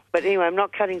anymore. But anyway, I'm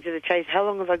not cutting to the chase. How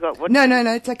long have I got? No,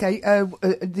 it's okay.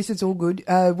 This is all good.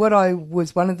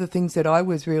 One of the things that I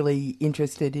was really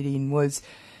interested in was,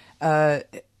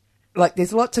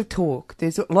 there's lots of talk.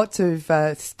 There's lots of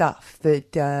stuff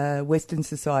that Western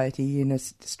society in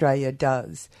Australia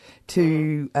does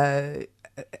to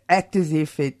act as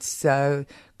if it's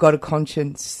got a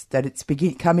conscience, that it's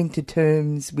coming to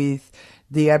terms with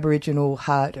the Aboriginal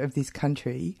heart of this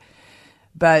country.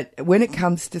 But when it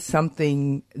comes to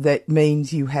something that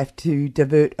means you have to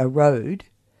divert a road,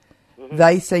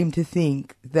 they seem to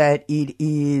think that it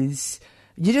is,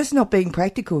 you're just not being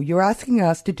practical. You're asking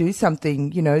us to do something,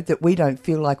 that we don't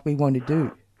feel like we want to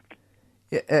do.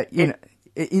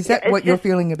 Is that what you're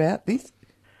feeling about this?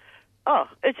 Oh,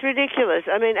 it's ridiculous.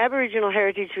 I mean, Aboriginal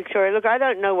Heritage Victoria, look, I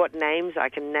don't know what names I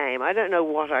can name. I don't know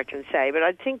what I can say, but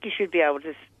I think you should be able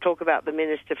to talk about the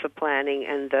Minister for Planning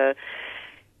and the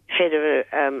head of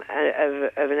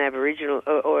an Aboriginal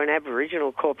or an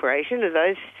Aboriginal corporation. Are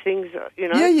those things,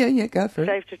 Yeah, go for it.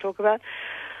 Safe to talk about?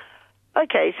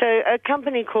 Okay, so a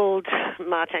company called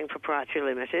Martang Proprietary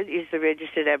Limited is the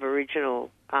registered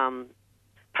Aboriginal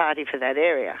party for that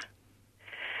area.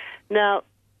 Now,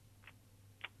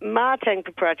 Martang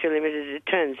Proprietary Limited, it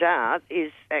turns out,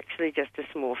 is actually just a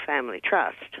small family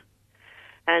trust,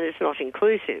 and it's not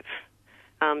inclusive.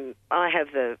 I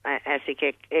have the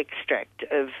ASIC extract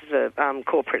of the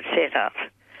corporate setup.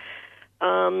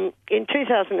 In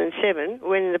 2007,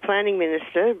 when the Planning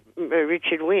Minister,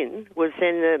 Richard Wynne, was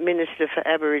then the Minister for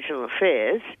Aboriginal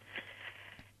Affairs,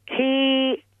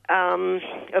 he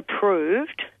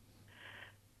approved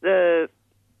the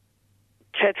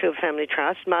Chatfield Family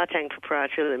Trust, Martang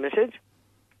Proprietary Limited,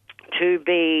 to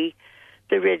be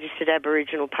the registered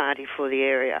Aboriginal party for the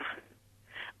area,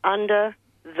 under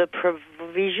the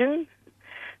provision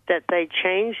that they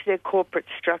change their corporate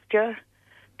structure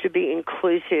to be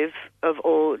inclusive of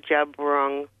all Djab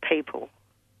Wurrung people.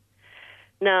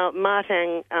 Now,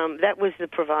 Martang, that was the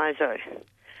proviso.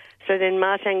 So then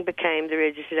Martang became the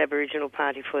registered Aboriginal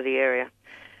party for the area.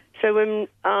 So when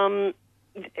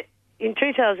in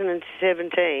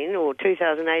 2017 or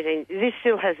 2018, this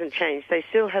still hasn't changed. They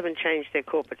still haven't changed their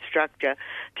corporate structure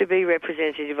to be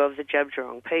representative of the Djab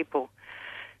Wurrung people.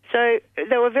 So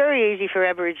they were very easy for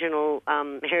Aboriginal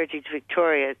Heritage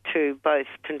Victoria to both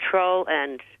control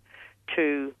and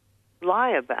to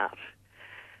lie about?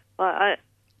 Well,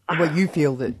 you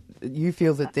feel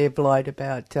that they've lied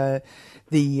about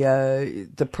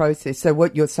the process. So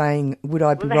what you're saying, would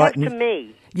I be right? To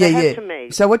me. Yeah. To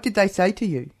me. So what did they say to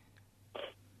you?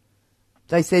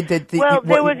 They said that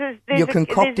you're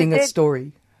concocting a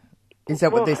story. Is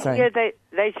that what they're saying? Yeah,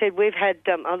 they said we've had.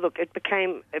 Look, it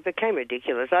became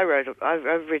ridiculous. I've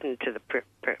written to the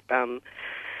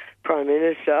Prime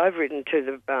Minister. I've written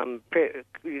to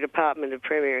the Department of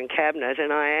Premier and Cabinet,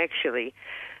 and I actually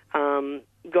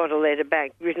got a letter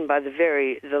back written by the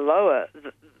lower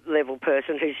level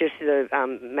person who's just the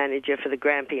manager for the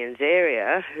Grampians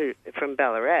area from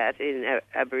Ballarat in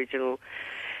Aboriginal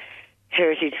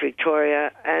Heritage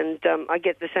Victoria, and I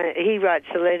get the same. He writes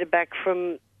a letter back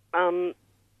from. I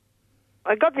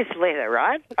got this letter,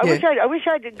 right? I wish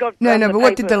I'd got. No, but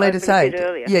what did the letter say?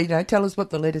 Yeah, tell us what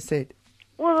the letter said.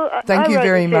 Well, thank you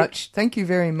very much. Thank you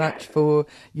very much for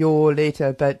your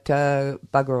letter, but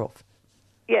bugger off.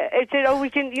 Yeah, it said, we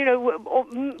can,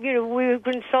 we were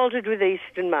consulted with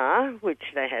Eastern Mar,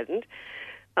 which they hadn't.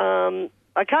 I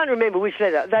can't remember which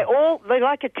letter. They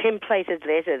like a templated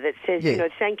letter that says,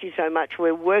 thank you so much.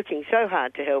 We're working so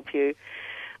hard to help you.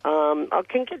 I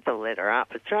can get the letter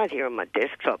up. It's right here on my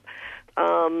desktop.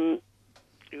 But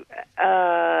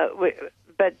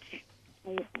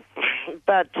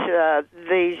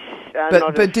these are not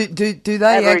of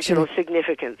Aboriginal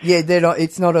significance. Yeah, they're not.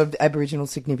 It's not of Aboriginal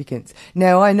significance.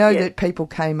 Now, I know that people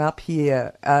came up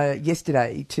here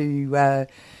yesterday to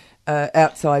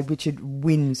outside Richard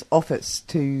Wynn's office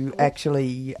to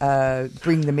actually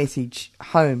bring the message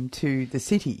home to the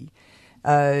city.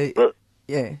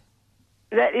 Yeah.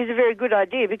 That is a very good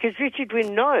idea because Richard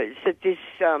Wynn knows that this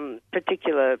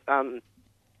particular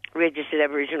registered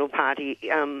Aboriginal party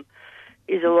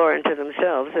is a law unto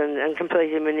themselves and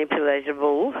completely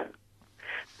manipulatable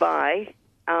by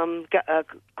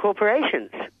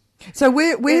corporations. So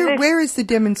where is the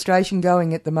demonstration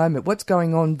going at the moment? What's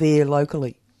going on there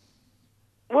locally?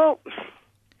 Well,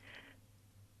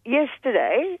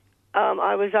 yesterday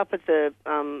I was up at the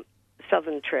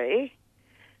Southern Tree,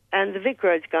 and the Vic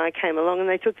Roads guy came along and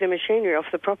they took their machinery off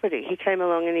the property. He came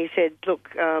along and he said, look,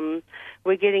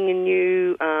 we're getting a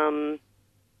new,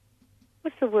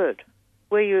 what's the word?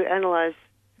 Where you analyse...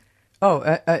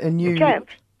 a new...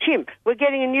 CHIMP. We're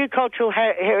getting a new cultural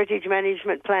heritage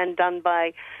management plan done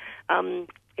by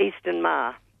Eastern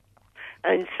Mar.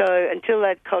 And so until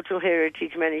that cultural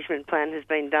heritage management plan has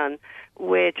been done,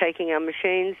 we're taking our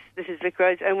machines, this is Vic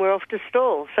Roads, and we're off to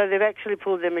stall. So they've actually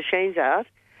pulled their machines out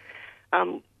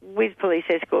with police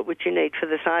escort, which you need for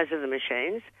the size of the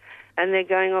machines, and they're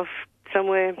going off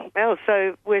somewhere else.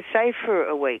 So we're safe for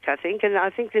a week, I think. And I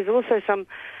think there's also some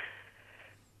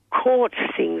court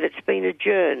thing that's been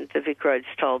adjourned, the Vic Roads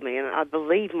told me, and I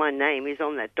believe my name is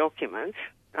on that document.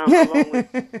 Along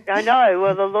with, I know,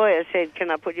 well, the lawyer said,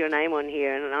 can I put your name on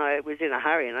here? And I was in a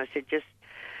hurry, and I said, just...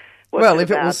 Well,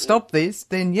 if it will stop this,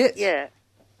 then yes. Yeah.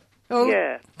 Oh,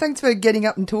 yeah. Thanks for getting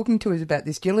up and talking to us about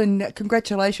this, Jill, and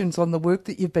congratulations on the work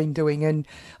that you've been doing. And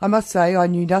I must say, I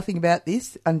knew nothing about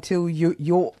this until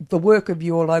the work of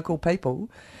your local people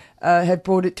have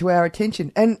brought it to our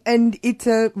attention. And it's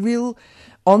a real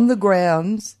on the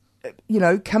grounds,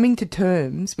 coming to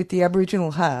terms with the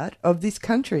Aboriginal heart of this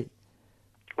country.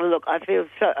 Well, look, I feel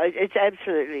so. It's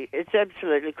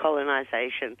absolutely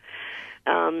colonisation.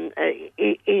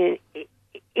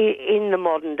 In the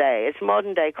modern day. It's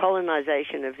modern day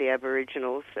colonisation of the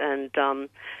Aboriginals, and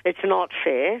it's not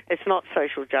fair. It's not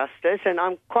social justice, and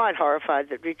I'm quite horrified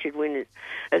that Richard Wynn,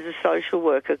 as a social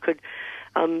worker, could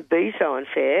be so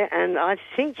unfair, and I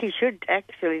think there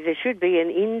should be an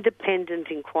independent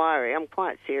inquiry, I'm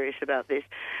quite serious about this,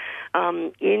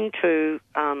 into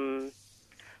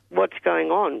what's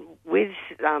going on with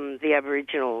the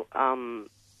Aboriginal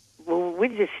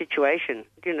with this situation.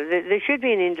 There should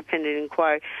be an independent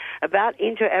inquiry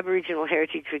into Aboriginal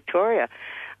Heritage Victoria.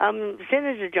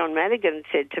 Senator John Madigan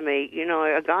said to me,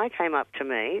 a guy came up to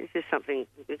me and he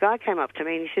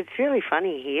said, it's really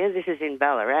funny here, this is in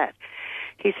Ballarat.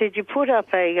 He said, you put up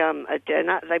they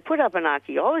put up an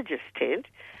archaeologist tent,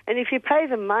 and if you pay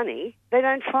them money, they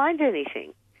don't find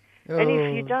anything. Oh. And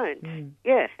if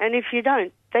you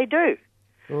don't, they do.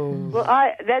 Oh. Well,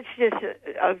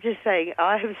 I'm just saying,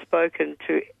 I have spoken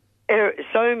to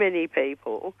so many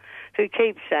people who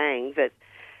keep saying that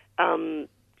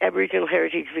Aboriginal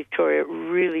Heritage Victoria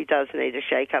really does need a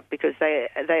shake-up because they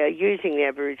are using the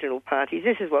Aboriginal parties.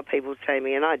 This is what people say to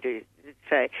me, and I do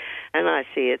say, and I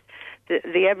see it.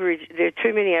 There are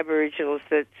too many Aboriginals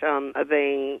that are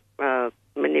being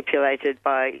manipulated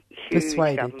by huge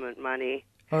government money.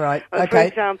 All right. For Okay.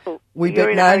 example, We you're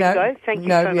in a hurry to go. Thank you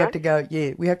so we much. have to go.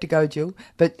 Yeah, we have to go, Jill.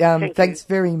 But thanks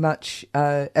very much,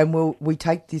 and we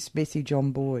take this message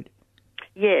on board.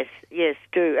 Yes,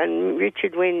 do. And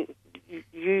Richard, when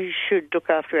you should look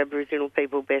after Aboriginal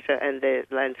people better and their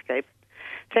landscape.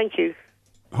 Thank you.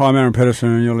 Hi, I'm Aaron Pedersen,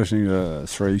 and you're listening to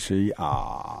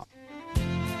 3CR.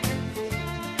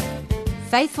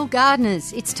 Faithful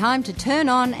gardeners, it's time to turn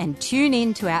on and tune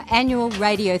in to our annual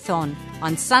Radiothon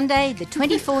on Sunday the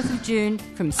 24th of June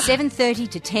from 7:30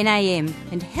 to 10am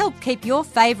and help keep your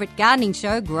favourite gardening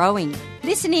show growing.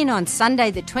 Listen in on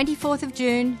Sunday the 24th of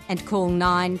June and call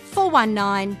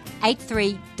 9419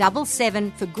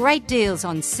 8377 for great deals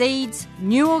on seeds,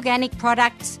 new organic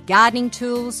products, gardening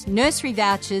tools, nursery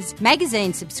vouchers,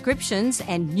 magazine subscriptions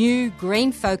and new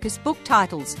green-focused book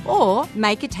titles. Or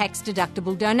make a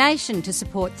tax-deductible donation to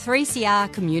support 3CR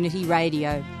Community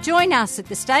Radio. Join us at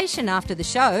the station after the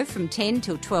show from 10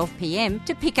 till 12pm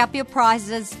to pick up your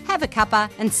prizes, have a cuppa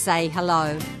and say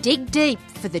hello. Dig deep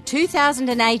for the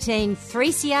 2018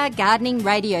 3CR Gardening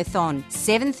Radiothon,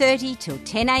 7:30 till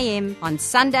 10am on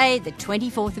Sunday the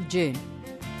 24th of June.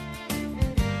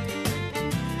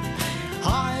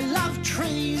 I love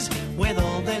trees with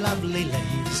all their lovely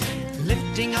leaves,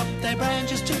 lifting up their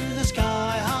branches to the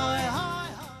sky, high,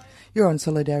 high, high. You're on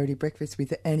Solidarity Breakfast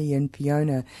with Annie and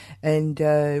Fiona, and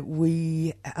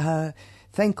we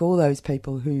thank all those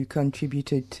people who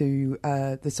contributed to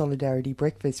the Solidarity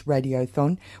Breakfast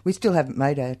Radiothon. We still haven't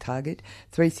made our target.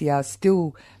 3CR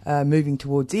still moving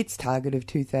towards its target of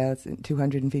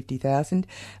 250,000.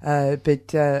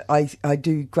 But I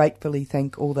do gratefully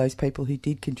thank all those people who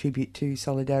did contribute to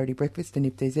Solidarity Breakfast. And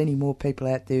if there's any more people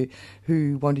out there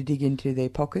who want to dig into their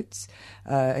pockets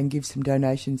and give some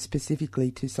donations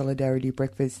specifically to Solidarity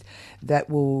Breakfast, that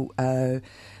will...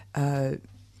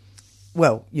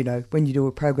 well, you know, when you do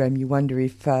a program, you wonder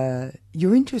if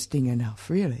you're interesting enough,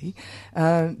 really.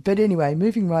 But anyway,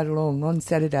 moving right along, on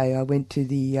Saturday I went to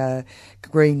the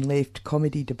Green Left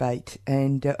comedy debate,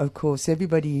 and of course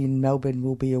everybody in Melbourne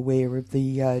will be aware of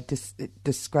the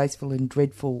disgraceful and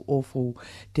dreadful, awful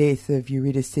death of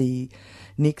Eurydice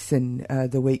Nixon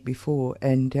the week before,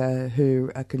 and her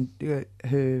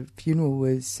funeral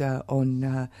was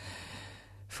on...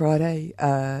 Friday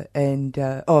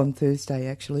on Thursday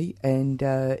actually, and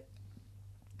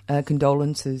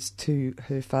condolences to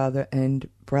her father and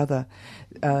brother.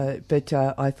 But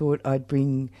I thought I'd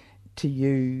bring to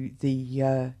you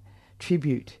the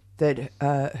tribute that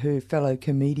her fellow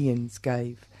comedians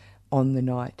gave on the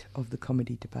night of the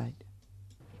comedy debate.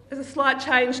 There's a slight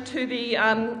change to the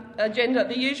agenda,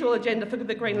 the usual agenda for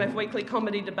the Green Left Weekly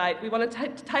Comedy Debate. We want to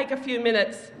take a few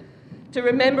minutes to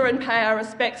remember and pay our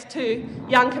respects to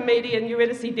young comedian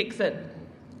Eurydice Dixon.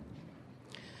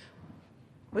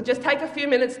 We'll just take a few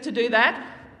minutes to do that.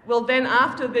 We'll then,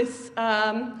 after this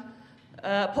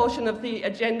portion of the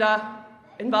agenda,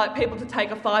 invite people to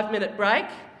take a 5-minute break,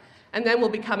 and then we'll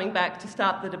be coming back to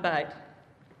start the debate.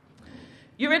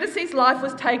 Eurydice's life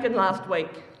was taken last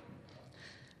week.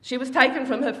 She was taken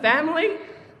from her family,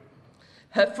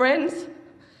 her friends,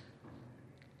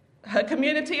 her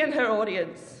community and her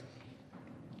audience.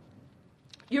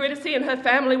 Eurydice and her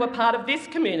family were part of this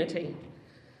community,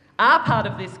 are part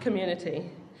of this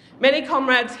community. Many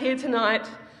comrades here tonight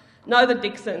know the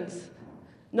Dixons,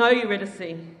 know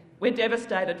Eurydice. We're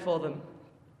devastated for them.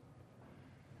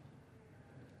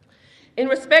 In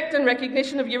respect and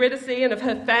recognition of Eurydice and of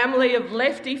her family of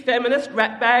lefty feminist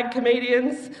ratbag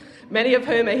comedians, many of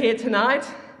whom are here tonight,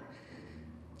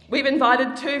 we've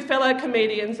invited 2 fellow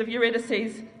comedians of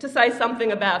Eurydice's to say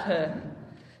something about her.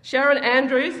 Sharon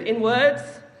Andrews in words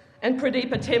and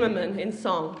Pradeepa Timmerman in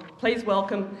song. Please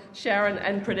welcome Sharon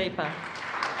and Pradeepa.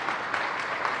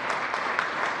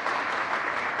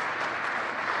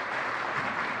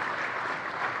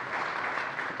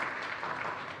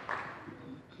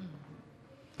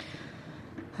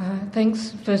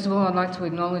 Thanks. First of all, I'd like to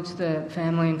acknowledge the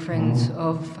family and friends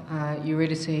of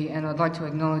Eurydice, and I'd like to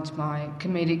acknowledge my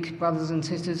comedic brothers and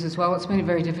sisters as well. It's been a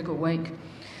very difficult week.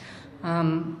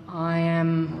 I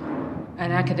am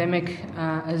an academic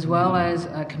as well as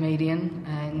a comedian,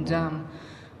 and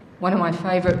one of my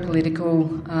favourite political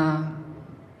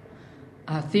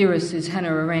theorists is Hannah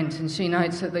Arendt, and she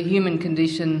notes that the human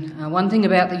condition, one thing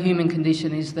about the human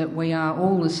condition is that we are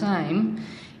all the same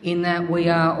in that we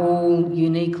are all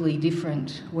uniquely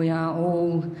different. We are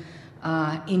all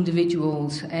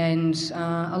individuals, and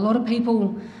a lot of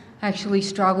people actually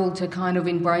struggle to kind of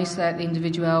embrace that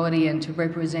individuality and to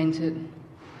represent it.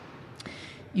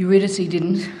 Eurydice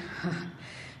didn't.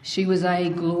 She was a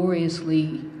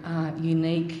gloriously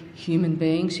unique human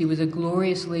being. She was a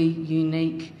gloriously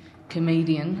unique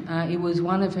comedian. It was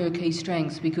one of her key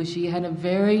strengths because she had a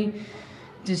very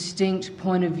distinct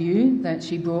point of view that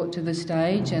she brought to the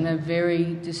stage and a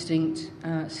very distinct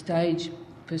stage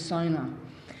persona.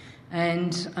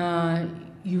 And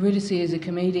Eurydice as a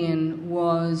comedian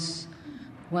was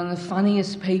one of the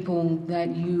funniest people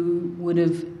that you would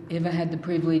have ever had the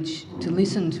privilege to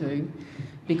listen to,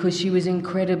 because she was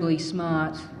incredibly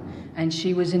smart and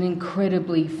she was an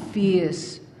incredibly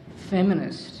fierce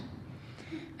feminist.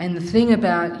 And the thing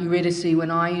about Eurydice,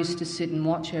 when I used to sit and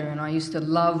watch her, and I used to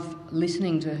love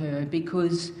listening to her,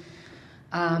 because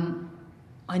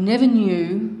I never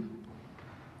knew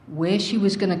where she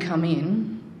was going to come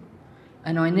in,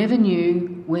 and I never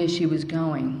knew where she was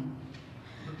going.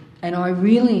 And I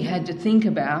really had to think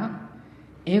about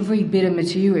every bit of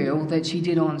material that she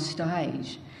did on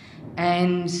stage.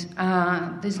 And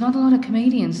there's not a lot of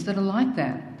comedians that are like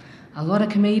that. A lot of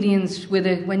comedians,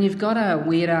 when you've got a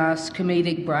weird-ass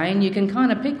comedic brain, you can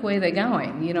kind of pick where they're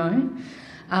going, you know.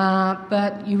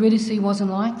 But Eurydice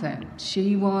wasn't like that.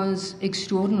 She was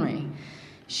extraordinary.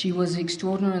 She was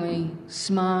extraordinarily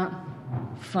smart,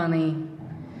 funny,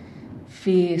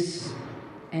 fierce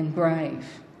and brave.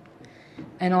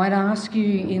 And I'd ask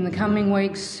you in the coming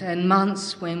weeks and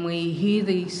months, when we hear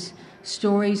these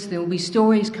stories, there will be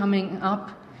stories coming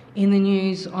up in the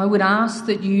news, I would ask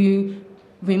that you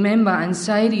remember and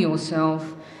say to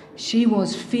yourself, she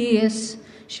was fierce,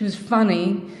 she was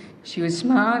funny, she was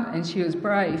smart, and she was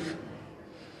brave.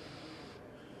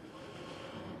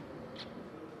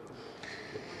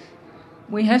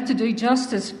 We have to do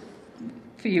justice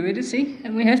for Eurydice,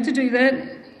 and we have to do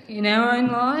that in our own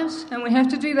lives, and we have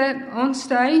to do that on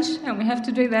stage, and we have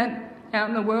to do that out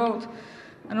in the world.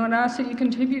 And I'd ask that you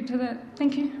contribute to that.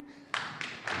 Thank you.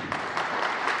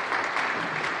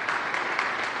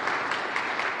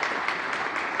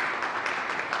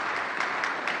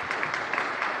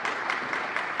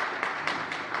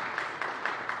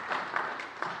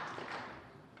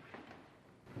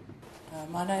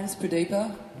 My name's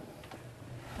Pradeepa.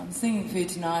 I'm singing for you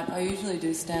tonight. I usually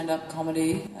do stand-up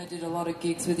comedy. I did a lot of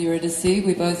gigs with Eurydice.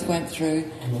 We both went through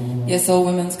Yes All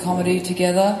Women's Comedy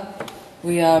together.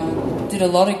 We did a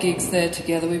lot of gigs there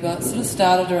together. We both sort of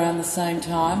started around the same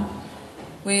time.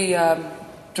 We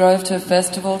drove to a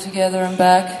festival together and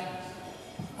back.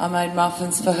 I made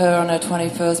muffins for her on her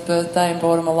 21st birthday and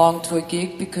brought them along to a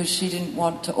gig because she didn't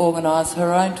want to organise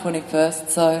her own 21st,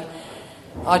 so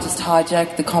I just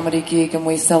hijacked the comedy gig and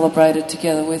we celebrated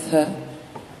together with her.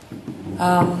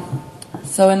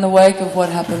 So in the wake of what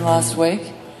happened last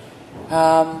week,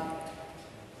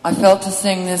 I felt to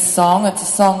sing this song. It's a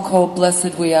song called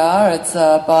Blessed We Are. It's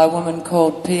by a woman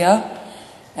called Pia.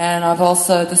 And I've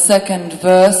also, the second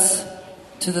verse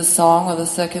to the song, or the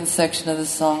second section of the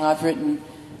song, I've written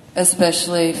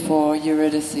especially for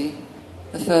Eurydice.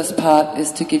 The first part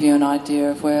is to give you an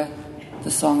idea of where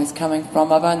the song is coming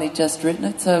from. I've only just written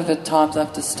it, so at times I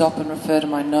have to stop and refer to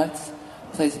my notes.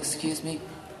 Please excuse me.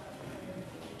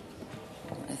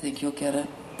 I think you'll get it.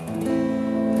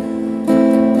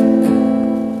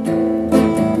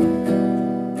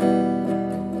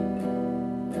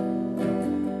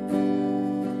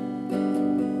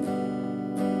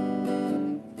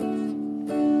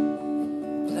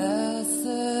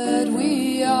 Blessed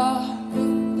we are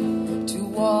to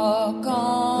walk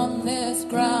on this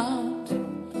ground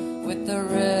with the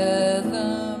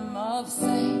rhythm of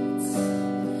saints,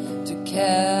 to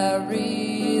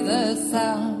carry the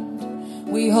sound.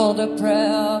 We hold a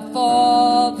prayer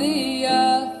for the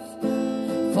earth,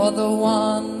 for the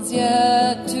ones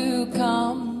yet to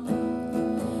come.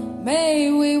 May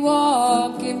we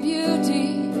walk in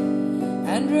beauty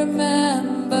and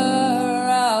remember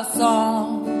our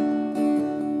song.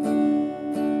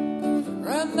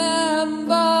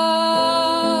 Remember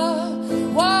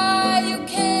why you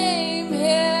came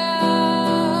here.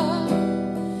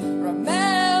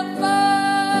 Remember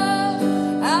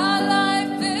our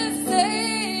life is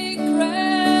sacred.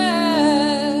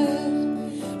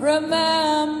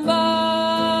 Remember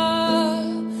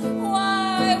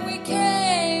why we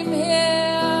came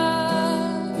here.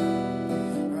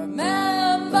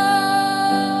 Remember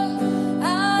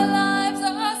our life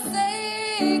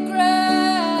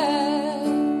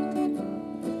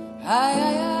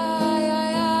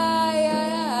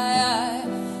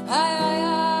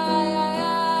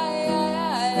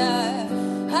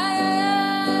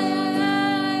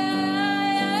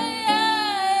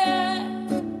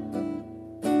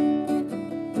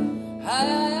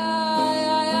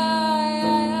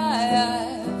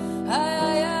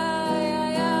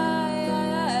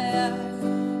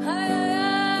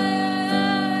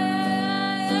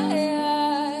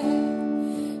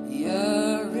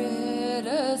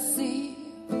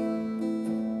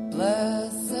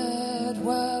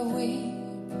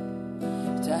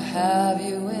have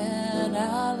you in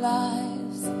our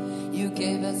lives. You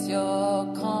gave us your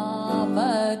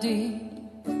comedy.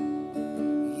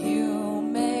 You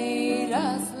made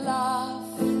us laugh.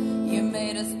 You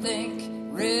made us think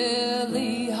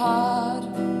really hard.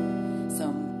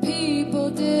 Some people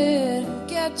didn't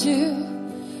get you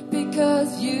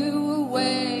because you were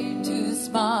way too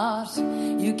smart.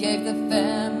 You gave the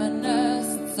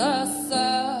feminists a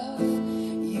serve.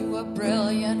 You were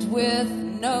brilliant with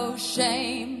no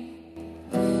shame.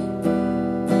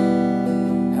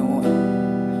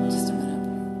 Just a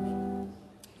minute.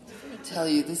 Let me tell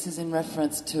you, this is in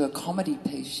reference to a comedy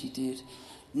piece she did,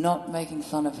 not making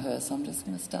fun of her, so I'm just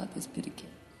going to start this bit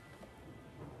again.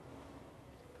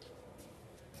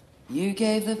 You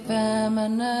gave the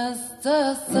feminists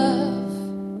a serve.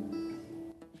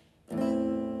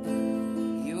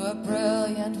 You were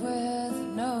brilliant with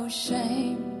no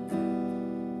shame.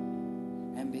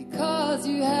 And because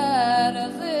you had a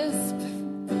lisp,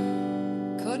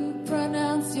 couldn't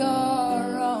pronounce your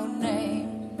own name,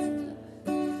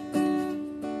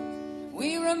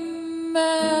 we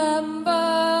remember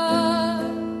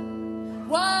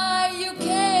why you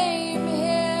came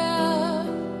here.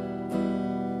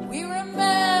 We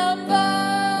remember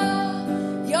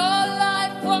your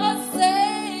life was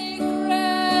sacred.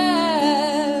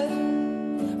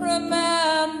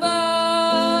 Remember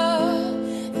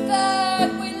that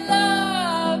we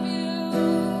love you.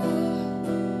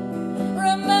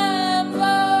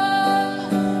 Remember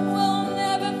we'll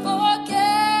never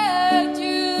forget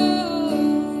you.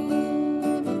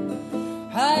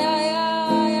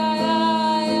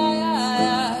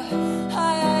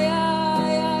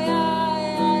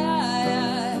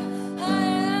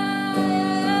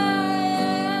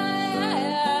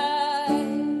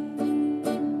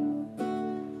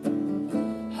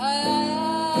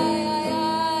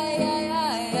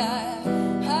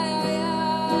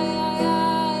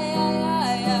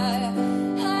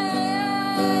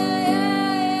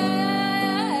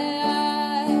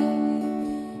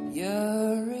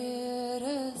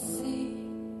 Eurydice,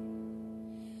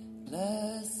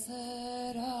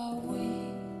 blessed are we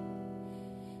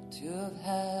to have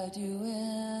had you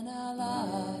in our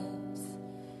lives.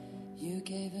 You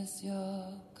gave us your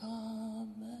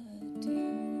comedy.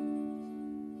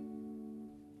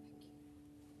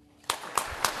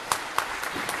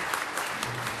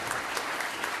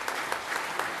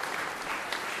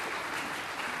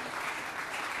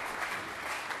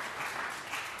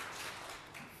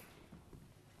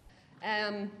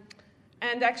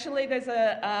 And actually there's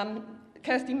a...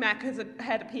 Kirsty Mack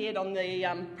had appeared on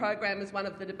the program as one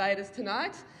of the debaters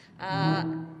tonight.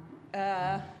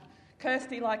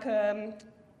 Kirsty, like a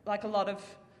lot of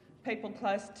people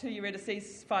close to Eurydice,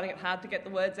 is finding it hard to get the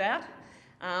words out.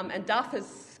 And Duff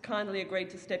has kindly agreed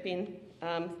to step in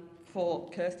for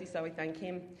Kirsty, so we thank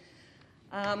him.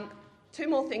 Two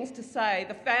more things to say.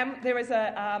 There is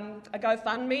a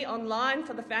GoFundMe online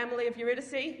for the family of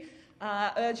Eurydice.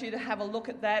 Urge you to have a look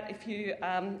at that. If you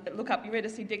look up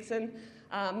Eurydice Dixon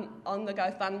on the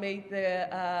GoFundMe,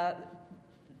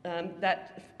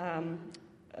 that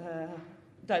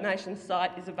donation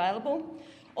site is available.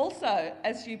 Also,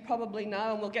 as you probably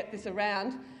know, and we'll get this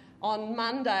around, on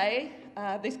Monday,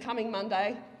 this coming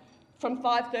Monday, from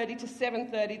 5:30 to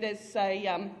 7:30, there's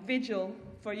a vigil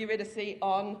for Eurydice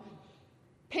on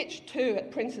Pitch 2 at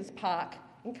Princes Park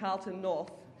in Carlton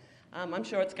North. I'm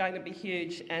sure it's going to be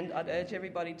huge, and I'd urge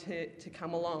everybody to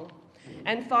come along.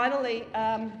 And finally,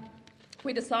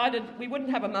 we decided we wouldn't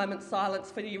have a moment's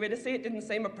silence for Eurydice. It didn't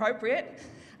seem appropriate.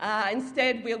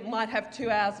 Instead, we might have 2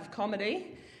 hours of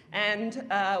comedy, and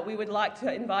we would like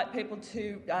to invite people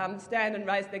to stand and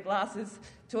raise their glasses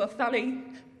to a funny,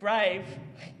 brave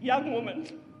young woman.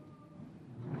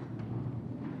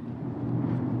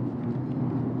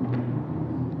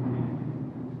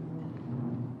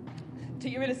 To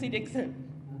Eurydice Dixon.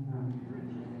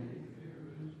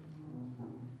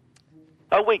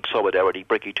 A weak Solidarity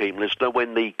Brekkie Team listener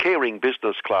when the Caring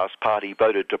Business Class Party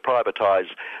voted to privatise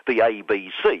the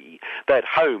ABC, that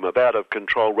home of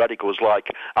out-of-control radicals like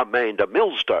Amanda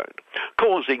Millstone,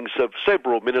 causing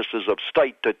several ministers of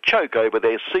state to choke over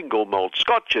their single malt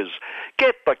scotches,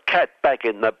 get the cat back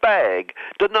in the bag,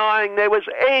 denying there was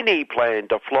any plan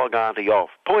to flog Auntie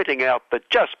off, pointing out that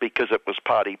just because it was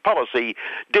party policy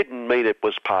didn't mean it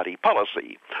was party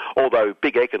policy. Although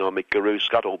big economic guru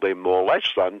Scuttlebem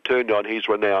Morlashson turned on his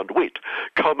renowned wit,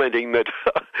 commenting that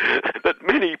that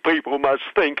many people must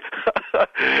think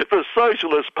the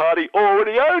Socialist Party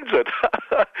already owns it.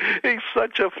 He's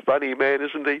such a funny man,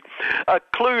 isn't he? A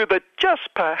clue that just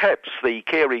perhaps the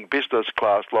Caring Business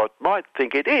Class lot might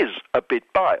think it is a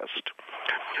bit biased.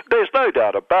 There's no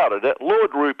doubt about it that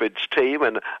Lord Rupert's team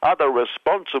and other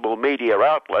responsible media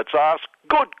outlets ask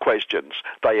good questions,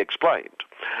 they explained,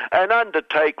 and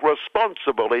undertake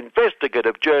responsible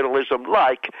investigative journalism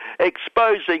like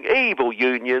exposing evil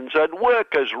unions and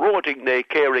workers rorting their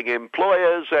caring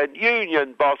employers and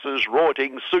union bosses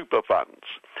rorting super funds.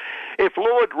 If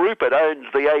Lord Rupert owns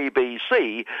the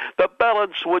ABC, the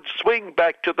balance would swing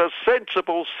back to the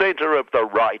sensible centre of the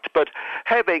right. But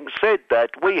having said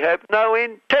that, we have no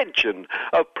intention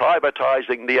of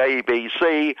privatising the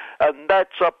ABC, and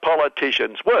that's a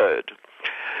politician's word.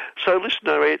 So,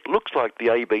 listener, it looks like the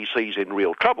ABC's in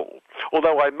real trouble.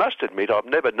 Although I must admit I've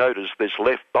never noticed this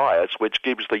left bias which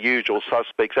gives the usual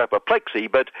suspects apoplexy,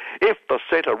 but if the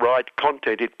centre-right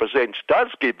content it presents does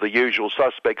give the usual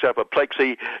suspects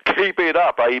apoplexy, keep it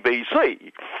up,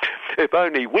 ABC. If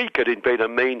only we could invent a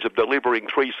means of delivering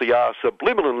 3CR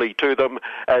subliminally to them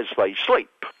as they sleep.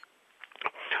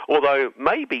 Although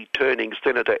maybe turning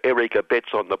Senator Eric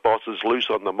Abetz on the bosses loose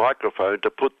on the microphone to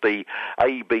put the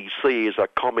ABC as a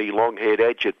commie long-haired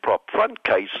agitprop front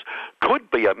case could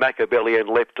be a Machiavellian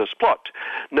leftist plot,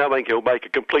 knowing he'll make a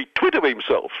complete twit of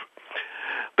himself.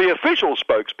 The official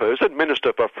spokesperson,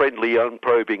 Minister for Friendly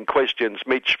Unprobing Questions,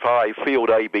 Mitch Pye Field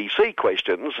ABC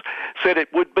Questions, said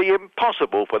it would be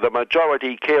impossible for the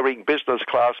majority caring business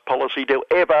class policy to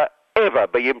ever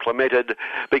be implemented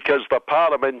because the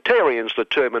parliamentarians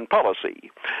determine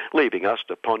policy, leaving us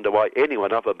to ponder why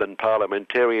anyone other than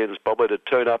parliamentarians bother to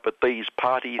turn up at these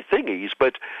party thingies.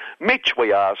 But Mitch,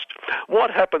 we asked,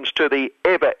 what happens to the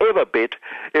ever bit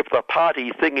if the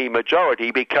party thingy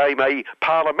majority became a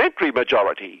parliamentary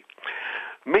majority?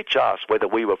 Mitch asked whether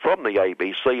we were from the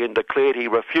ABC and declared he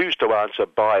refused to answer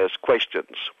biased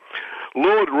questions.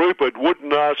 Lord Rupert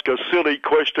wouldn't ask a silly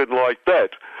question like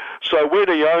that. So when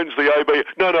he owns the ABC...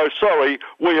 No, sorry,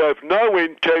 we have no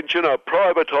intention of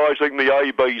privatising the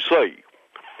ABC.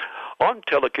 On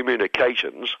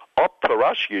telecommunications, Op for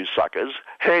Us, you suckers,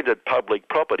 handed public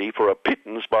property for a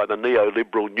pittance by the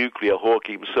neoliberal nuclear hawk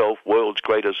himself, world's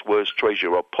greatest worst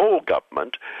treasurer, Paul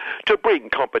government, to bring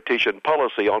competition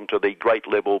policy onto the great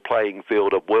level playing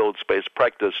field of world's best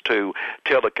practice to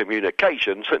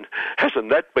telecommunications, and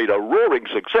hasn't that been a roaring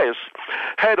success?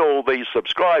 Had all these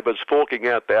subscribers forking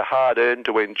out their hard-earned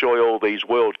to enjoy all these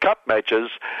World Cup matches,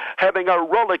 having a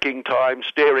rollicking time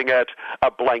staring at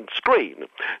a blank screen,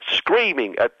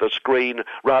 screaming at the screen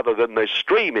rather than the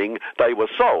streaming they were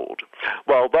sold,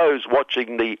 while those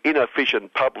watching the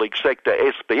inefficient public sector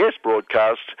SBS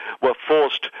broadcast were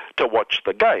forced to watch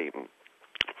the game.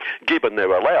 Given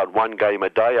they're allowed one game a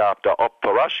day after Op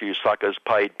for Us, you suckers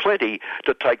paid plenty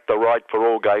to take the right for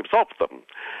all games off them.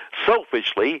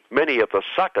 Selfishly, many of the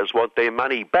suckers want their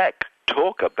money back.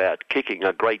 Talk about kicking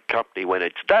a great company when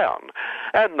it's down.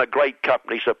 And the great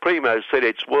company Supremo said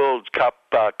its World Cup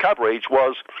coverage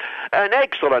was an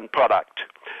excellent product,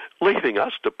 leaving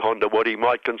us to ponder what he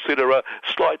might consider a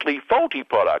slightly faulty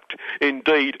product,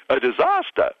 indeed a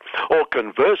disaster. Or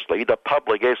conversely, the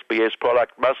public SBS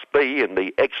product must be in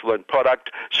the excellent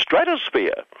product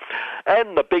stratosphere.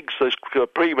 And the big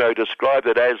Supremo described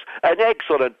it as an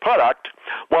excellent product,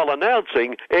 while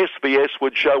announcing SBS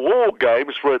would show all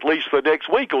games for at least the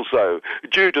next week or so,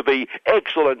 due to the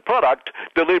excellent product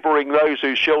delivering those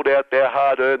who shelled out their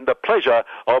hard-earned the pleasure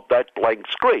of that blank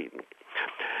screen.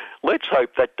 Let's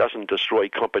hope that doesn't destroy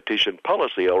competition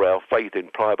policy or our faith in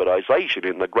privatisation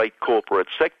in the great corporate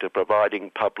sector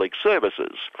providing public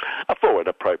services for an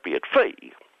appropriate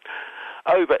fee.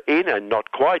 Over in and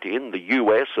not quite in the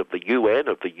US of the UN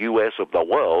of the US of the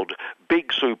world,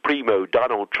 big Supremo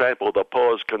Donald Trump, or the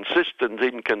paw's consistent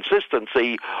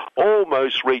inconsistency,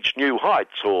 almost reached new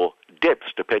heights or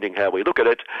depths, depending how we look at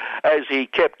it, as he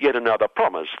kept yet another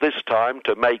promise, this time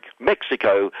to make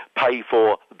Mexico pay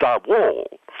for the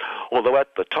wall. Although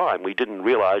at the time we didn't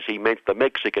realise he meant the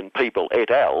Mexican people et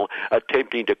al.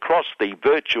 Attempting to cross the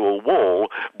virtual wall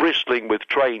bristling with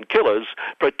trained killers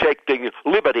protecting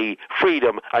liberty,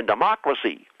 freedom and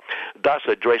democracy, thus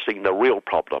addressing the real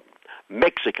problem.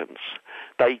 Mexicans,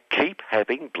 they keep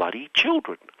having bloody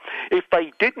children. If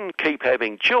they didn't keep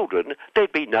having children,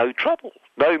 there'd be no trouble.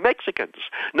 No Mexicans,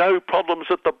 no problems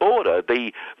at the border,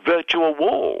 the virtual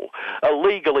wall,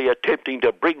 illegally attempting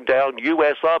to bring down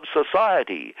US of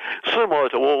society, similar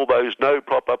to all those no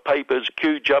proper papers,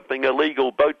 queue-jumping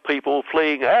illegal boat people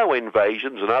fleeing our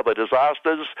invasions and other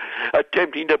disasters,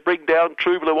 attempting to bring down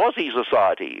true blue Aussie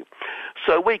society.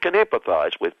 So we can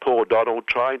empathise with poor Donald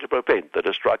trying to prevent the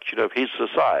destruction of his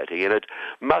society, and it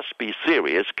must be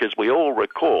serious because we all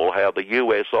recall how the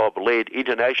US of led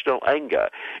international anger,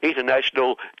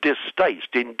 international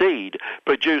distaste, indeed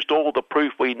produced all the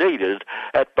proof we needed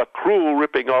at the cruel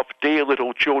ripping off dear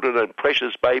little children and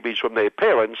precious babies from their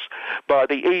parents by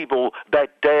the evil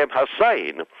that damn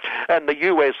Hussein. And the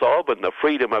US of and the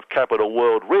freedom of capital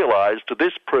world realised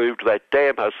this proved that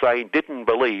damn Hussein didn't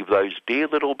believe those dear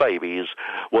little babies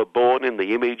were born in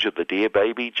the image of the dear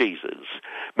baby Jesus,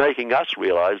 making us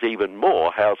realise even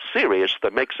more how serious the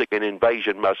Mexican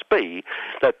invasion must be,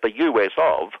 that the US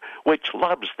of, which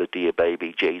loves the dear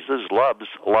baby Jesus, loves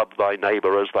love thy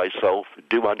neighbour as thyself,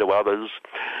 do unto others,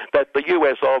 that the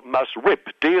US of must rip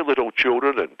dear little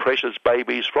children and precious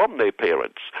babies from their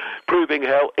parents, proving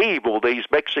how evil these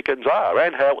Mexicans are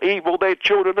and how evil their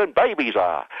children and babies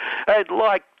are. And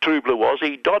like True Blue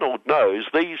Aussie, Donald knows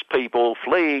these people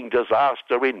fleeing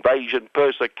disaster, invasion,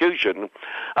 persecution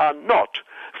are not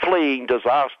fleeing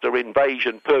disaster,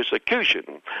 invasion, persecution,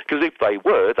 because if they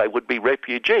were, they would be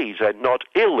refugees and not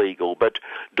illegal. But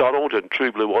Donald and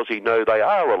True Blue Aussie know they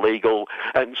are illegal,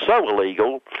 and so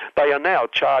illegal, they are now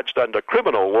charged under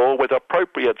criminal law with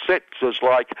appropriate sentences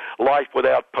like life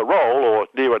without parole or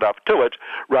near enough to it,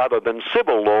 rather than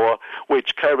civil law,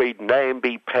 which carried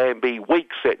namby-pamby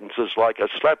weak sentences like a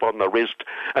slap on the wrist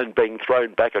and being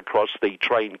thrown back across the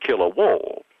train killer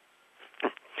wall.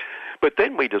 But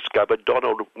then we discovered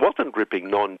Donald wasn't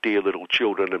ripping non-dear little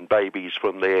children and babies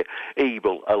from their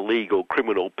evil, illegal,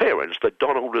 criminal parents, that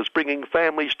Donald was bringing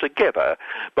families together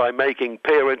by making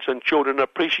parents and children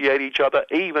appreciate each other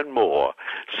even more.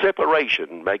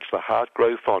 Separation makes the heart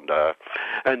grow fonder,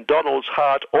 and Donald's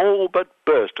heart all but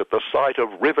burst at the sight of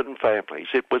riven families.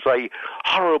 It was a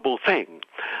horrible thing,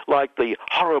 like the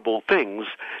horrible things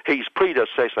his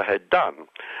predecessor had done,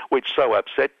 which so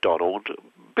upset Donald.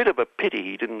 Bit of a pity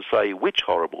he didn't say which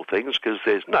horrible things, because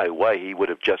there's no way he would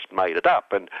have just made it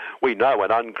up, and we know an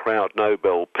uncrowned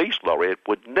Nobel Peace Laureate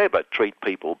would never treat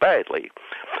people badly,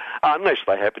 unless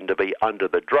they happen to be under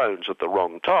the drones at the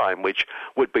wrong time, which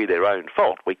would be their own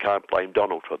fault. We can't blame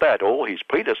Donald for that, or his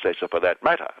predecessor for that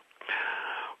matter.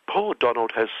 Poor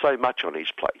Donald has so much on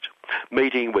his plate,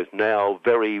 meeting with now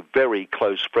very, very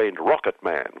close friend Rocket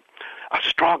Man. A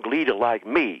strong leader like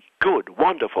me, good,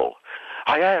 wonderful.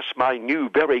 I asked my new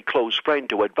very close friend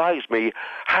to advise me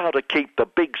how to keep the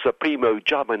big supremo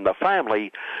job in the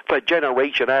family for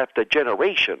generation after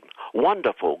generation.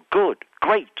 Wonderful, good,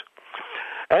 great.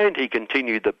 And he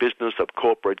continued the business of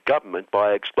corporate government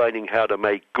by explaining how to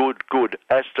make good,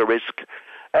 asterisk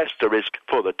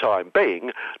for the time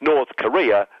being, North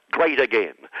Korea great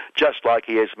again, just like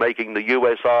he is making the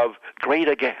US of great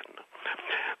again.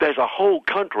 There's a whole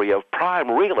country of prime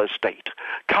real estate,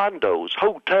 condos,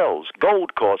 hotels, golf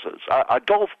courses,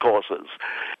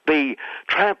 the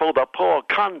trample the poor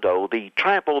condo, the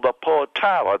trample the poor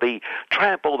tower, the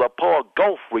trample the poor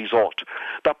golf resort.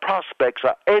 The prospects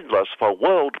are endless for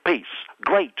world peace.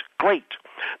 Great, great.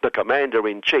 The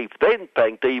Commander-in-Chief then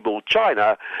thanked evil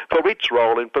China for its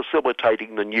role in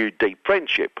facilitating the new deep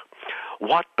friendship.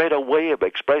 What better way of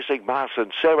expressing my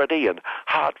sincerity and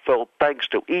heartfelt thanks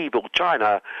to evil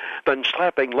China than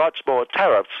slapping lots more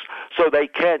tariffs so they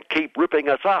can't keep ripping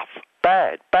us off?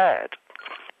 Bad, bad.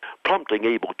 Prompting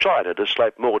evil China to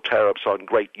slap more tariffs on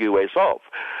great US of,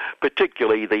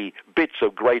 particularly the bits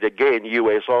of great again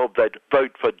US of that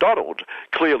vote for Donald,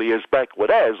 clearly as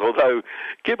backward as, although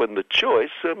given the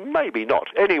choice, maybe not.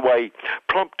 Anyway,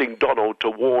 prompting Donald to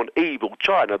warn evil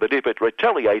China that if it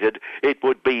retaliated, it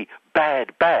would be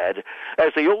bad, bad,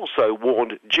 as he also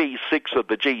warned G6 of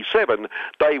the G7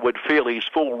 they would feel his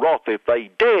full wrath if they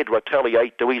dared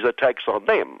retaliate to his attacks on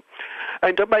them.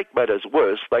 And to make matters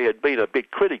worse, they had been a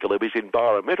bit critical of his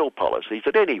environmental policies,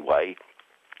 and anyway,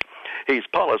 his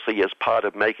policy is part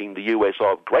of making the US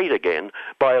of great again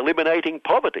by eliminating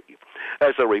poverty.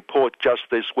 As a report just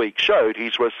this week showed,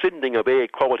 his rescinding of air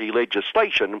quality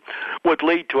legislation would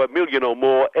lead to 1 million or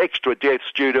more extra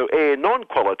deaths due to air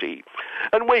non-quality.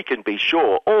 And we can be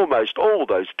sure almost all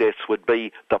those deaths would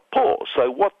be the poor.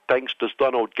 So what thanks does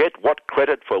Donald get? What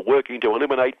credit for working to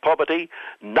eliminate poverty?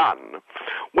 None.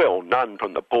 Well, none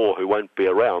from the poor who won't be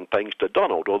around thanks to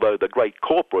Donald, although the great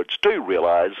corporates do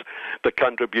realise the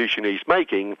contribution he's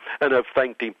making and have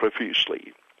thanked him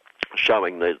profusely,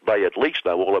 showing that they at least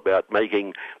know all about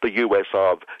making the US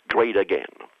of great again.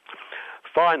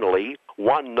 Finally,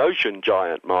 one notion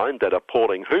giant mind, that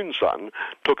appalling Hun Sen,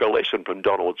 took a lesson from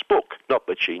Donald's book. Not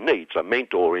that she needs a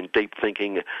mentor in deep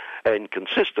thinking and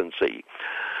consistency.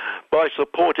 By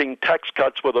supporting tax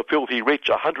cuts for the filthy rich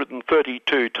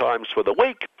 132 times for the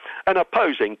week, and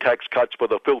opposing tax cuts for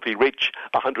the filthy rich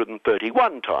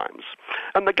 131 times.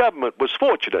 And the government was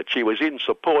fortunate she was in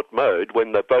support mode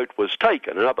when the vote was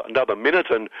taken. Another minute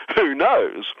and who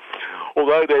knows?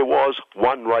 Although there was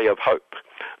one ray of hope.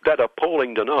 That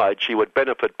appalling denied she would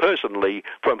benefit personally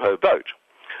from her vote.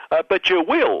 But you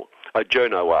will, a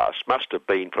journo asked, must have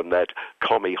been from that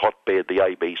commie hotbed, the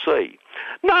ABC.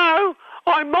 No,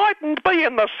 I mightn't be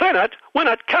in the Senate when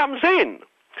it comes in.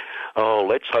 Oh,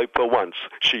 let's hope for once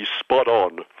she's spot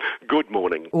on. Good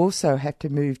morning. Also have to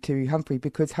move to Humphrey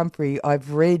because, Humphrey,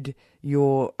 I've read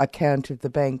your account of the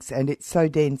banks and it's so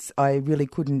dense I really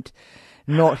couldn't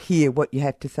not hear what you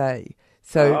have to say.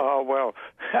 So, oh, well,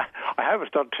 I hope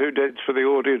it's not too dense for the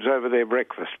audience over their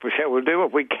breakfast, but we'll do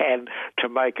what we can to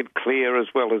make it clear as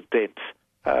well as dense.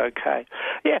 Okay.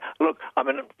 Yeah, look, I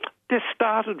mean, this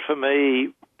started for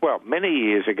me, well, many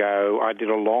years ago. I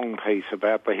did a long piece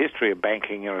about the history of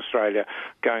banking in Australia,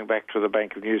 going back to the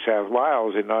Bank of New South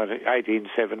Wales in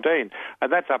 1817,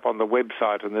 and that's up on the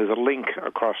website, and there's a link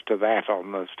across to that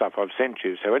on the stuff I've sent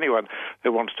you. So anyone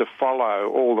who wants to follow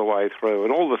all the way through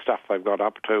and all the stuff they've got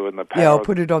up to and the power, yeah, I'll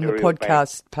put it on the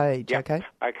podcast page, yep. Okay?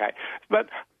 Okay. But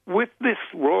with this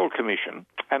Royal Commission,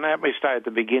 and let me say at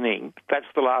the beginning, that's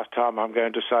the last time I'm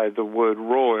going to say the word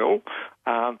royal.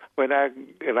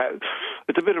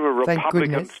 It's a bit of a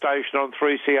Republican station on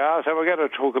 3CR, so we're going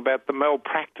to talk about the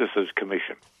Malpractices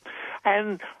Commission.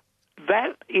 And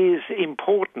that is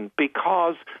important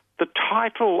because the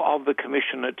title of the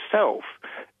commission itself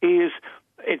is,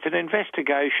 it's an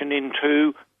investigation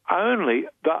into only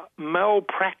the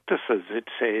malpractices, it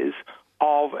says,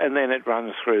 of, and then it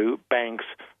runs through banks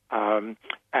and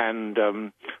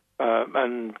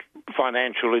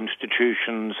financial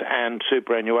institutions and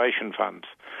superannuation funds.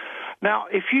 Now,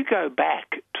 if you go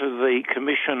back to the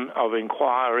Commission of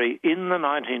Inquiry in the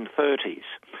 1930s,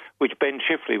 which Ben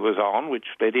Chifley was on, which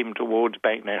led him towards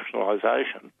bank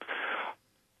nationalisation,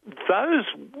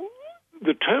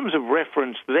 the terms of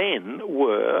reference then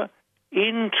were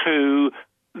into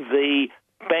the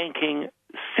banking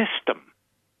system.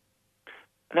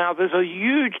 Now, there's a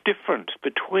huge difference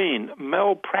between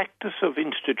malpractice of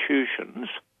institutions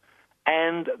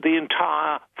and the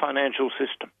entire financial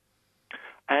system.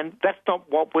 And that's not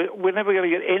what we're never going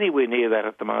to get anywhere near that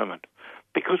at the moment.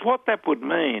 Because what that would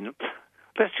mean,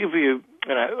 let's give you,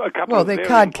 a couple of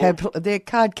they're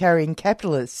card-carrying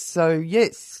capitalists, so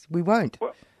yes, we won't.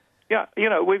 Well, yeah,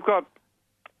 we've got,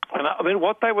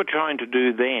 what they were trying to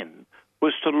do then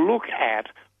was to look at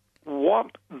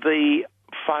what the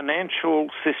financial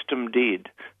system did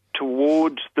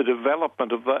towards the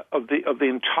development of the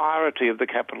entirety of the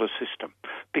capitalist system.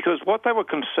 Because what they were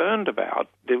concerned about,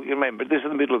 remember, this is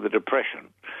the middle of the Depression,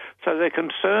 so they're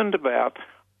concerned about,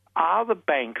 are the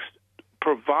banks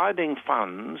providing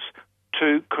funds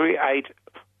to create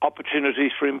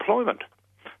opportunities for employment?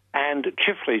 And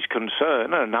Chifley's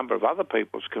concern, and a number of other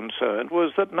people's concern,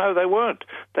 was that no, they weren't.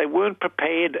 They weren't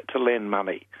prepared to lend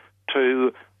money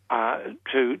to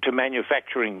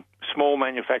small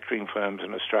manufacturing firms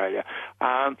in Australia.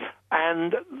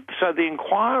 And so the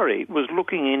inquiry was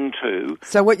looking into...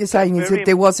 So what you're saying is that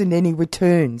there wasn't any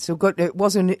returns. It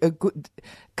wasn't a good...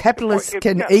 Capitalists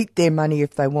can eat their money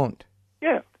if they want.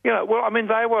 Yeah.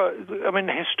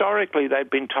 Historically they'd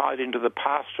been tied into the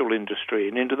pastoral industry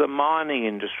and into the mining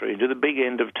industry, into the big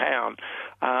end of town.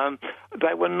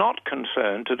 They were not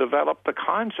concerned to develop the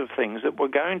kinds of things that were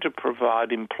going to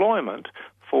provide employment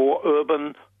for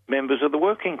urban members of the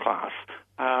working class.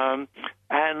 And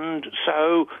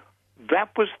so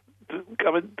that was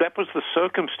the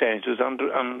circumstances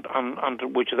under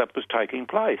which that was taking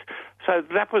place. So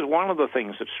that was one of the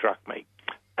things that struck me.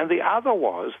 And the other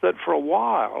was that for a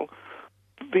while,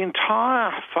 the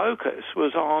entire focus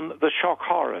was on the shock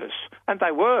horrors. And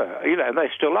they were, and they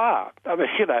still are.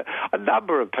 A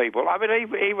number of people,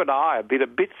 even I have been a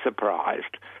bit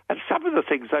surprised at some of the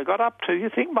things they got up to. You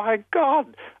think, my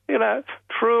God,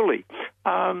 truly.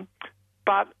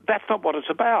 But that's not what it's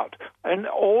about. And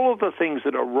all of the things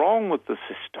that are wrong with the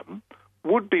system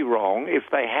would be wrong if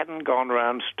they hadn't gone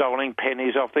around stealing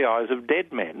pennies off the eyes of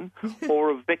dead men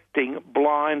or evicting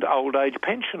blind old age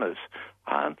pensioners.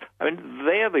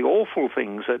 They're the awful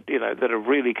things that that have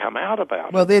really come out about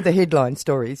it. Well, they're the headline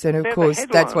stories, and of course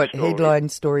that's what headline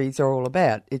stories are all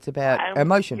about. It's about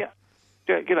emotion. As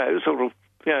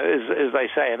they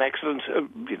say in accidents,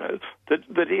 that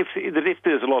if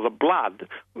there's a lot of blood,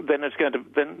 then it's going to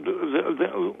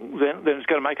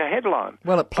make a headline.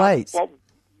 Well, it plays.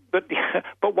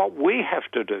 But what we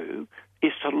have to do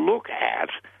is to look at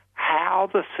how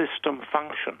the system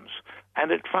functions. And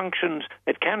it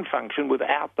can function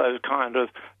without those kind of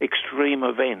extreme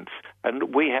events.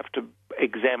 And we have to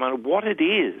examine what it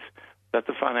is that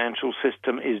the financial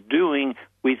system is doing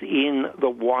within the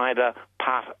wider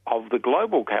part of the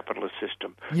global capitalist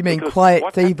system. You mean quiet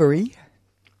thievery?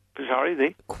 Sorry,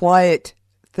 the quiet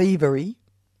thievery.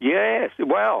 Yes.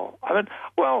 Well,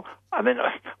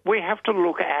 we have to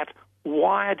look at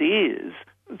why it is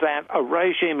that a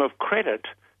regime of credit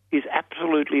is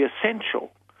absolutely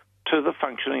essential to the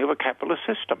functioning of a capitalist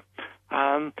system.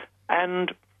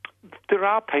 And there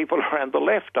are people around the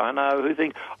left, I know, who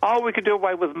think, we could do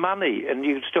away with money and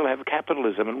you could still have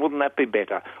capitalism, and wouldn't that be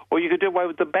better? Or you could do away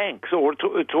with the banks, or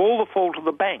it's all the fault of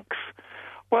the banks.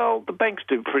 Well, the banks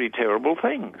do pretty terrible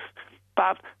things.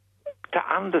 But to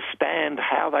understand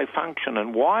how they function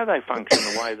and why they function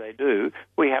the way they do,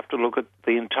 we have to look at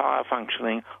the entire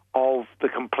functioning of the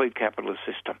complete capitalist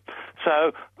system.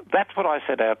 So that's what I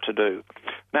set out to do.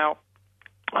 Now,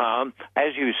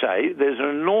 as you say, there's an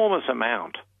enormous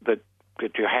amount that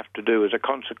you have to do as a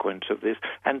consequence of this.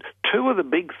 And two of the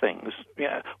big things,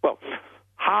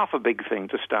 half a big thing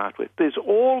to start with. There's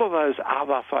all of those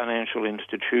other financial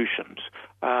institutions,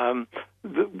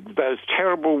 those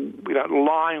terrible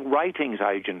lying ratings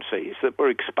agencies that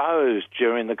were exposed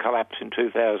during the collapse in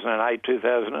 2008,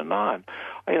 2009.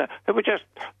 They were just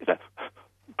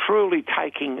truly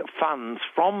taking funds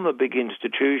from the big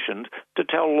institutions to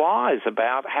tell lies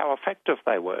about how effective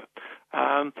they were.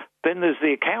 Then there's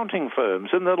the accounting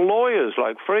firms and the lawyers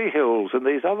like Freehills and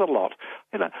these other lot.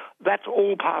 That's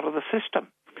all part of the system.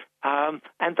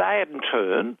 And they, in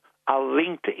turn, are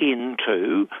linked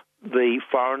into the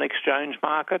foreign exchange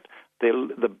market.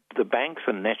 The banks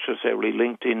are necessarily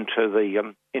linked into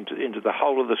the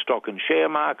whole of the stock and share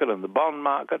market and the bond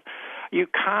market. You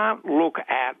can't look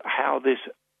at how this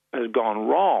has gone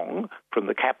wrong from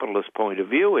the capitalist point of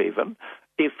view, even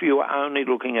if you are only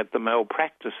looking at the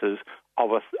malpractices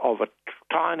of a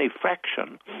tiny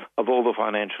fraction of all the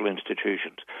financial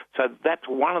institutions. So that's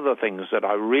one of the things that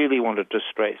I really wanted to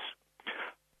stress.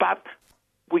 But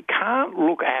we can't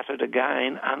look at it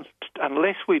again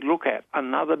unless we look at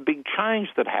another big change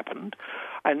that happened.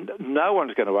 And no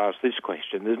one's going to ask this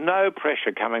question. There's no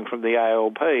pressure coming from the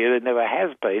ALP. There never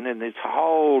has been in this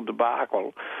whole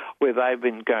debacle where they've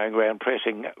been going around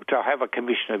pressing to have a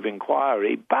commission of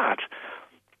inquiry. But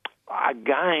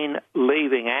again,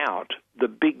 leaving out the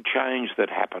big change that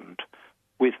happened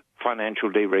with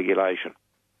financial deregulation.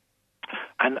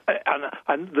 And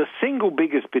the single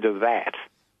biggest bit of that,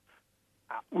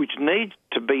 which needs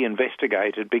to be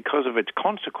investigated because of its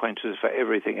consequences for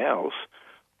everything else,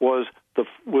 was the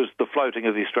floating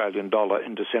of the Australian dollar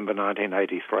in December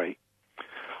 1983.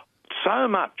 So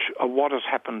much of what has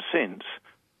happened since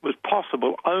was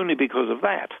possible only because of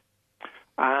that.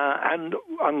 And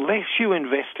unless you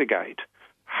investigate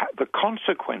the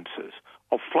consequences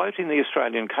of floating the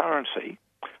Australian currency,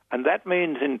 and that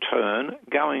means in turn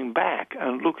going back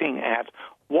and looking at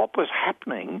what was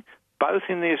happening both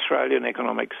in the Australian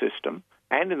economic system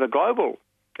and in the global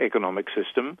economic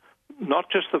system, not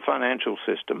just the financial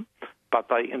system, but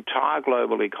the entire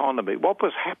global economy, what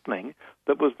was happening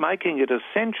that was making it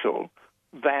essential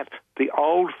that the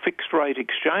old fixed-rate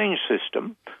exchange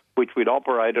system, which we'd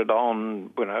operated on,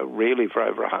 really for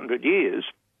over 100 years,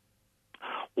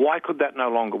 why could that no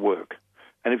longer work?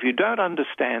 And if you don't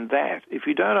understand that,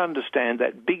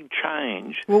 big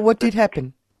change... Well, what did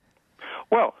happen?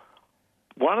 Well,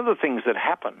 one of the things that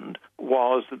happened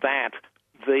was that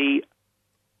let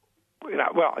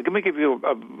me give you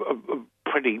a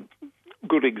pretty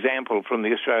good example from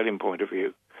the Australian point of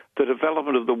view. The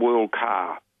development of the world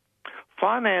car.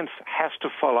 Finance has to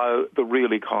follow the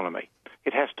real economy.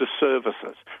 It has to service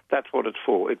us. That's what it's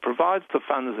for. It provides the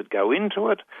funds that go into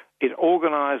it. It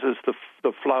organises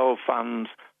the flow of funds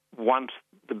once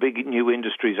the big new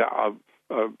industries are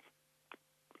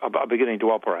beginning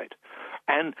to operate.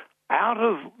 And out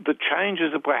of the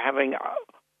changes that we're having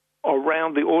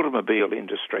around the automobile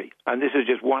industry, and this is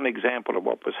just one example of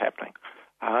what was happening,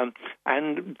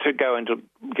 and to go into,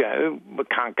 we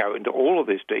can't go into all of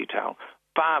this detail,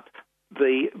 but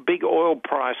the big oil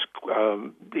price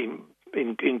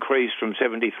increase from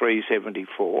 73,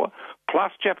 74,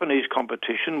 plus Japanese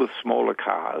competition with smaller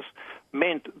cars,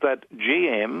 meant that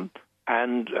GM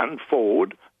and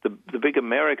Ford, the big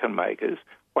American makers,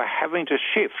 were having to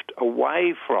shift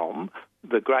away from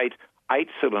the great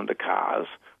 8-cylinder cars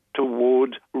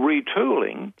towards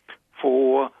retooling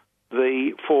for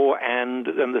the 4 and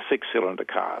the 6-cylinder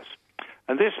cars.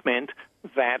 And this meant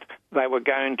that they were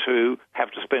going to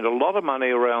have to spend a lot of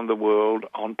money around the world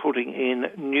on putting in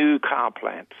new car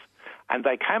plants. And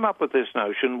they came up with this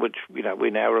notion, which we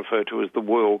now refer to as the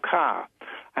world car.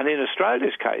 And in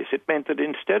Australia's case, it meant that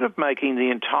instead of making the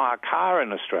entire car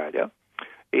in Australia,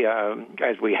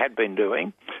 as we had been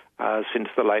doing since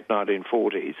the late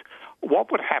 1940s,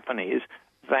 what would happen is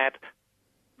that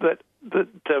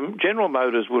General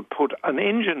Motors would put an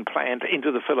engine plant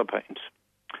into the Philippines,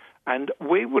 and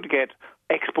we would get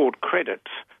export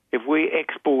credits if we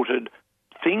exported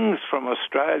things from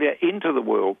Australia into the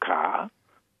world car,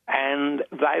 and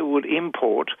they would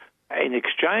import, in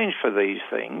exchange for these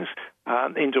things,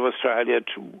 into Australia,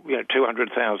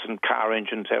 200,000 car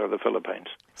engines out of the Philippines.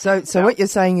 So what you're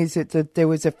saying is that there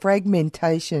was a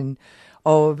fragmentation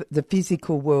of the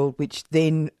physical world, which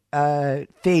then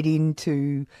fed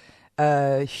into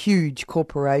huge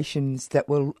corporations that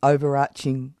were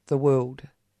overarching the world.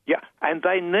 Yeah, and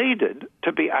they needed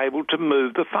to be able to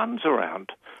move the funds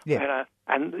around. Yeah.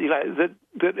 And that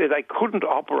they couldn't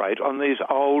operate on these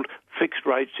old fixed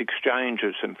rates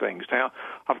exchanges and things. Now,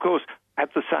 of course,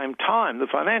 at the same time, the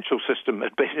financial system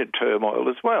had been in turmoil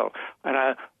as well.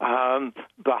 And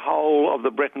the whole of the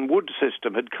Bretton Woods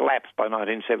system had collapsed by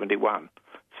 1971.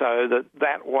 So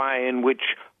that way in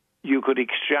which you could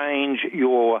exchange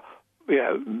your,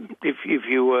 if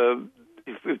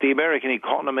the American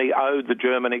economy owed the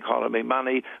German economy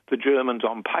money, the Germans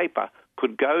on paper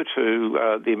could go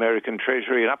to the American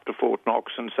Treasury and up to Fort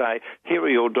Knox and say, here are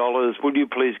your dollars, will you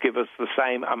please give us the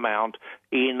same amount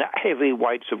in heavy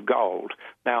weights of gold?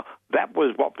 Now, that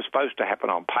was what was supposed to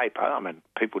happen on paper. I mean,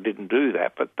 people didn't do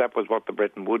that, but that was what the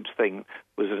Bretton Woods thing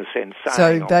was, in a sense,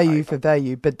 saying. So value for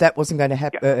value, but that wasn't going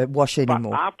to wash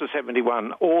anymore. But after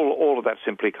 71, all of that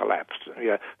simply collapsed.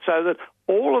 Yeah. So that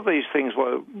all of these things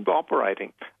were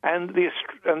operating. And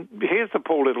here's the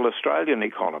poor little Australian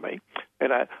economy,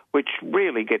 which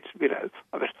really gets,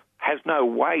 has no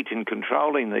weight in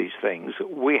controlling these things.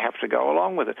 We have to go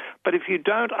along with it. But if you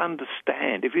don't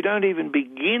understand, if you don't even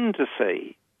begin to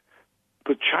see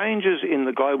the changes in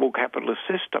the global capitalist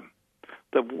system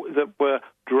that were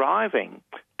driving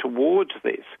towards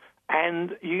this,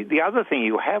 and the other thing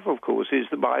you have, of course, is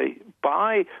that by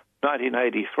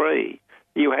 1983,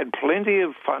 you had plenty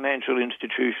of financial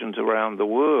institutions around the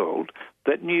world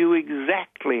that knew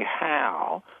exactly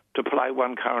how to play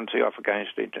one currency off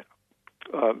against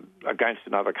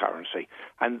another currency,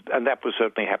 and that was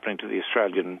certainly happening to the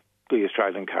Australian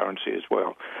currency as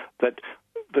well. That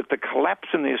the collapse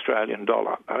in the Australian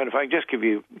dollar. I mean, if I can just give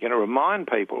you, remind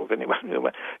people, if anyone, in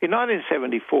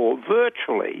 1974,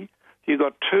 virtually you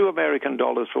got $2 American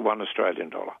for $1 Australian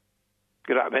dollar.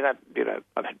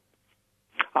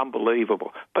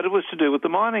 Unbelievable. But it was to do with the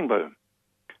mining boom.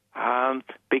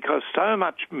 Because so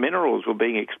much minerals were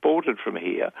being exported from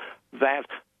here that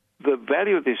the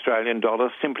value of the Australian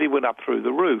dollar simply went up through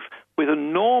the roof, with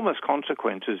enormous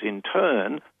consequences in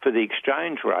turn for the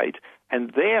exchange rate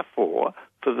and therefore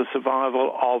for the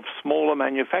survival of smaller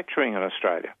manufacturing in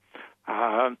Australia.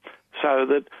 So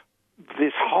that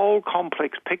this whole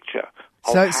complex picture.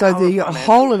 So the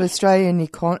whole of Australian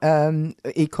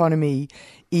economy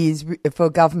is, for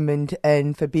government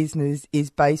and for business, is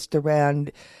based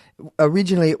around,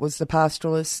 originally it was the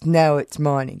pastoralists, now it's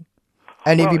mining.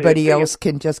 And everybody else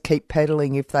can just keep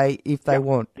peddling if they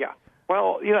want. Yeah.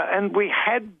 Well, and we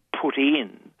had put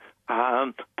in,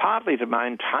 partly to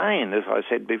maintain, as I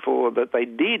said before, that they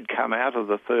did come out of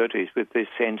the 30s with this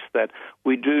sense that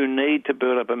we do need to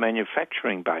build up a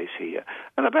manufacturing base here.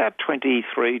 And about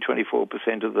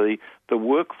 23-24% of the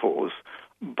workforce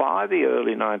by the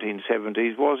early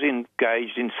 1970s was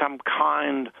engaged in some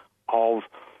kind of...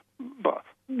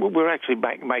 We're actually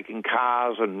making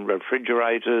cars and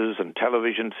refrigerators and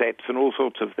television sets and all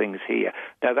sorts of things here.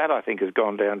 Now, that, I think, has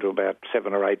gone down to about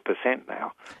 7 or 8%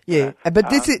 now. Yeah, but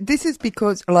this is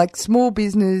because, like, small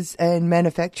business and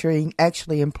manufacturing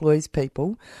actually employs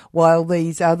people, while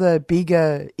these other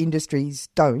bigger industries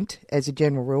don't, as a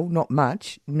general rule, not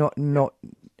much, not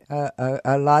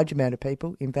a large amount of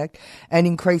people, in fact, and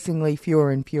increasingly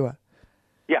fewer and fewer.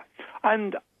 Yeah,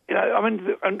 and...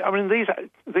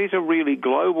 these are really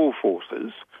global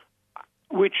forces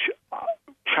which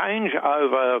change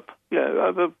over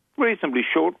reasonably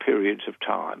short periods of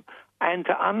time, and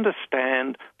to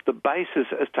understand the basis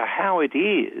as to how it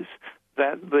is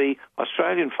that the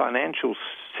Australian financial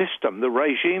system, the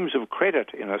regimes of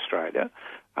credit in Australia,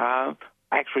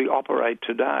 actually operate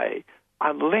today,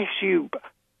 unless you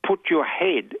put your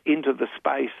head into the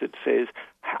space that says,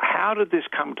 how did this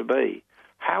come to be?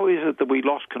 How is it that we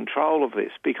lost control of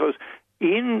this? Because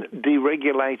in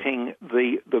deregulating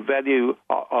the value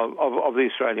of the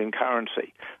Australian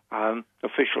currency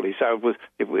officially, so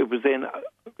it was then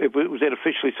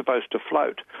officially supposed to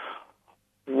float.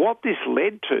 What this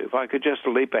led to, if I could just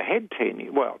leap ahead 10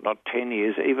 years, well, not 10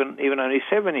 years, even only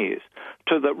 7 years,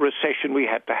 to the recession we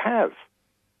had to have.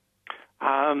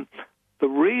 the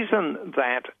reason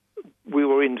that we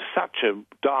were in such a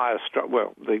dire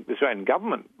the Australian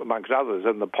government, amongst others,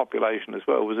 and the population as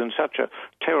well, was in such a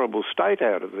terrible state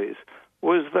out of this,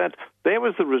 was that there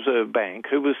was the Reserve Bank,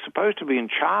 who was supposed to be in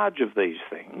charge of these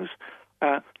things,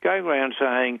 going around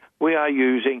saying, we are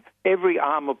using every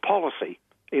arm of policy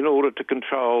in order to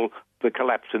control the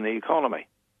collapse in the economy.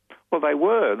 Well, they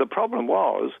were. The problem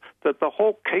was that the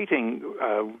Hawke-Keating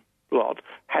lot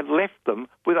had left them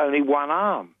with only one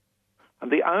arm.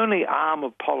 And the only arm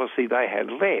of policy they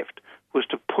had left was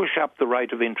to push up the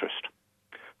rate of interest.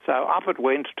 So up it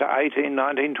went to 18,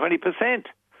 19, 20%.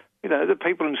 You know, the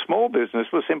people in small business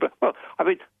were simply... Well, I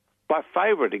mean, my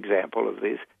favourite example of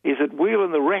this is that Wheel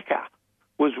and the Wrecker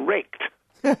was wrecked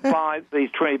by these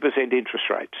 20% interest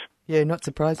rates. Yeah, not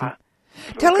surprising.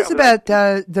 Tell us about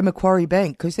the Macquarie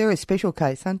Bank, because they're a special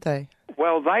case, aren't they?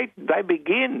 Well, they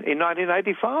begin in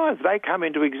 1985. They come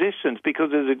into existence because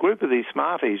there's a group of these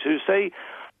smarties who see,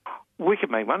 we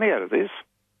can make money out of this.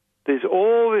 There's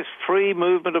all this free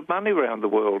movement of money around the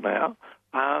world now.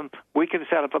 We can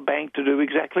set up a bank to do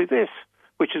exactly this,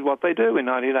 which is what they do in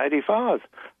 1985.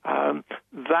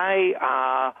 They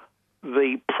are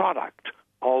the product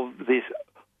of this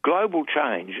global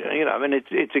change. You know, I mean,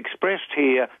 it's expressed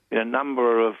here in a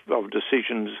number of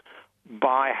decisions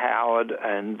by Howard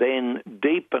and then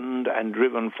deepened and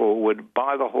driven forward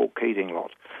by the Hawke-Keating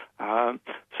lot.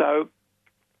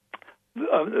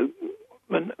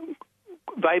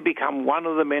 They become one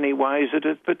of the many ways that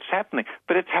it's happening.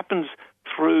 But it happens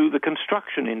through the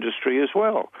construction industry as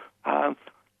well.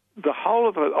 The whole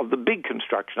of the big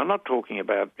construction, I'm not talking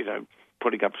about, you know,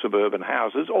 putting up suburban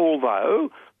houses, although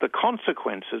the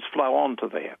consequences flow on to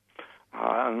there.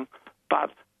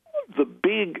 But the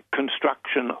big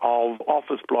construction of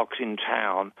office blocks in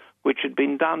town, which had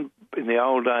been done in the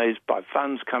old days by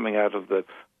funds coming out of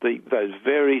those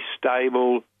very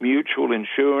stable mutual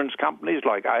insurance companies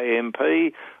like AMP,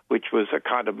 which was a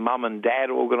kind of mum and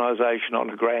dad organisation on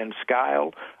a grand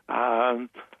scale,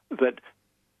 that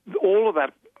all of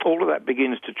that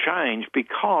begins to change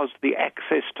because the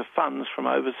access to funds from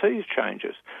overseas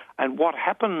changes. And what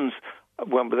happens,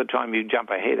 well, by the time you jump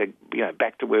ahead, you know,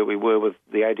 back to where we were with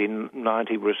the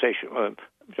 1990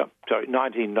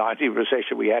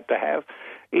 recession we had to have,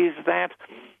 is that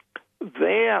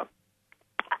there,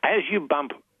 as you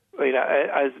bump, you know,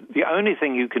 as the only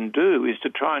thing you can do is to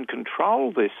try and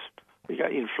control this, you know,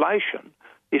 inflation,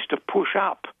 is to push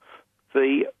up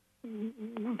the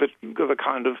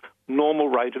kind of normal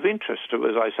rate of interest,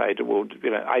 as I say, towards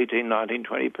 18, 19,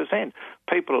 20%.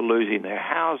 People are losing their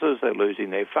houses, they're losing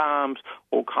their farms,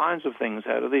 all kinds of things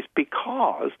out of this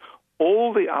because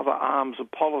all the other arms of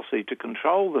policy to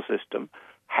control the system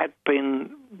had been,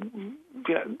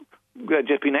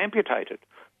 just been amputated.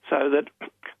 So that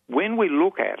when we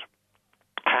look at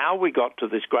how we got to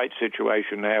this great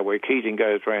situation now where Keating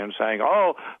goes around saying,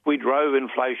 oh, we drove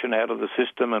inflation out of the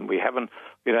system and we haven't,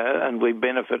 and we've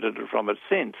benefited from it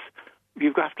since,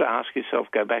 you've got to ask yourself,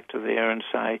 go back to there and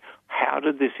say, how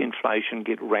did this inflation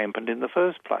get rampant in the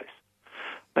first place?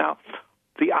 Now,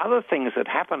 the other things that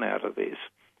happen out of this,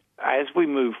 as we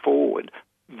move forward,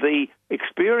 the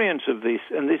experience of this,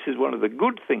 and this is one of the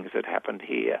good things that happened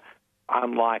here,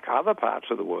 unlike other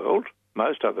parts of the world,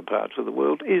 most other parts of the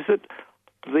world, is that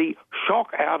the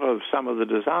shock out of some of the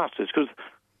disasters,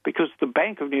 because the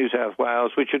Bank of New South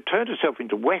Wales, which had turned itself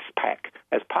into Westpac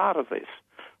as part of this,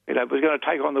 was going to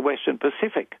take on the Western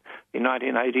Pacific in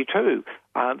 1982.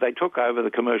 They took over the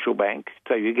commercial bank,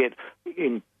 so you get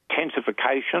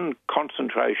intensification,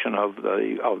 concentration of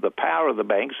the power of the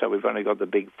bank, so we've only got the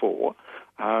big four.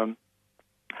 And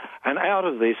out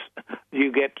of this,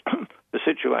 you get the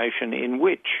situation in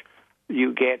which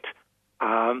you get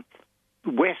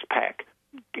Westpac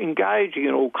engaging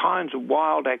in all kinds of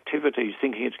wild activities,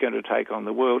 thinking it's going to take on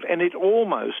the world, and it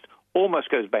almost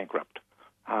goes bankrupt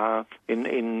in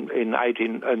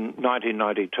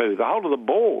 1992. The whole of the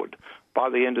board, by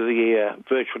the end of the year,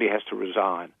 virtually has to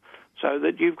resign, so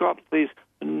that you've got this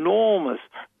enormous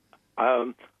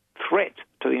threat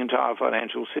to the entire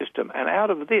financial system. And out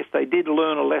of this, they did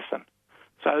learn a lesson,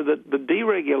 so that the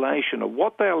deregulation of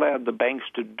what they allowed the banks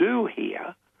to do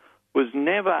here was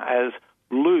never as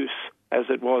loose as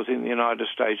it was in the United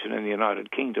States and in the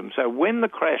United Kingdom. So when the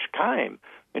crash came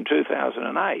in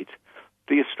 2008,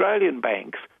 the Australian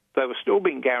banks, they were still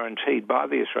being guaranteed by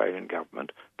the Australian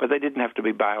government, but they didn't have to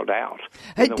be bailed out.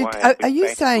 Are you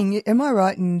saying, am I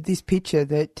right in this picture,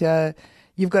 that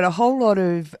you've got a whole lot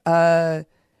of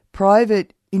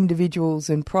private individuals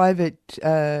and private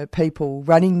people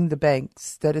running the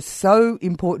banks that are so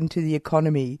important to the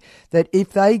economy that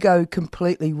if they go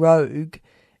completely rogue,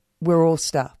 we're all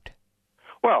stuffed?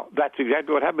 Well, that's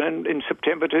exactly what happened in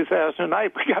September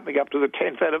 2008. We're coming up to the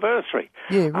 10th anniversary.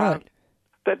 Yeah, right.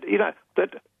 That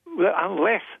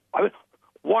unless... I mean,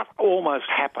 what almost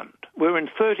happened, we're in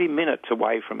 30 minutes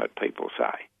away from it, people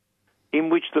say, in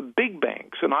which the big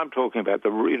banks, and I'm talking about the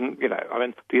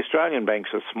Australian banks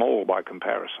are small by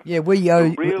comparison. Yeah,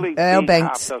 our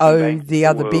banks owe the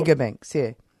other bigger banks,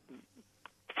 yeah.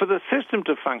 For the system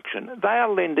to function, they are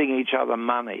lending each other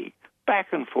money back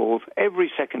and forth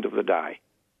every second of the day.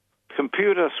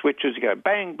 Computer switches go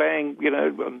bang, bang,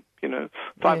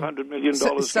 $500 million.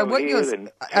 So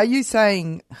are you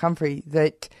saying, Humphrey,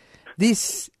 that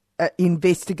this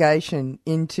investigation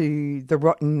into the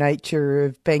rotten nature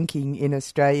of banking in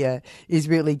Australia is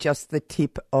really just the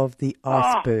tip of the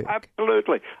iceberg? Oh,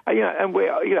 absolutely.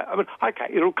 Okay,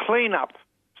 it'll clean up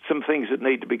some things that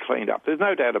need to be cleaned up. There's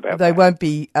no doubt about that. They won't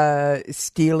be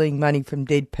stealing money from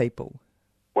dead people.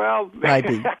 Well,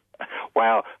 maybe.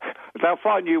 Well, they'll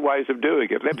find new ways of doing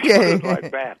it. Let me put it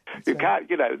like that.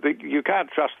 You can't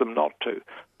trust them not to.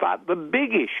 But the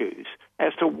big issues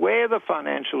as to where the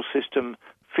financial system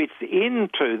fits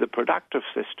into the productive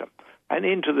system and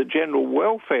into the general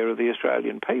welfare of the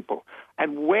Australian people,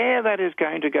 and where that is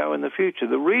going to go in the future.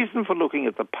 The reason for looking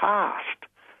at the past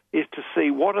is to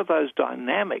see what are those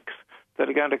dynamics that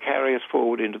are going to carry us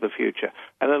forward into the future.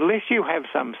 And unless you have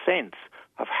some sense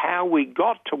of how we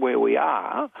got to where we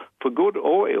are, for good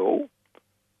or ill,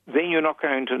 then you're not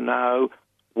going to know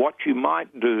what you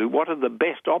might do, what are the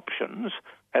best options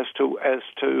as to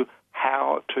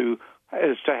how to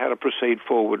proceed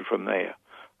forward from there.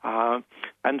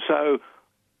 And so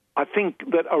I think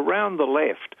that around the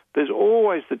left, there's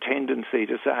always the tendency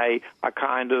to say a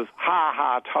kind of,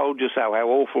 ha, told you so, how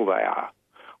awful they are.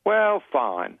 Well,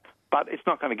 fine, but it's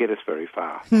not going to get us very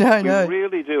far. No. We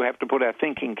really do have to put our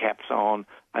thinking caps on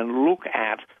and look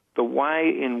at the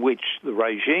way in which the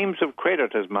regimes of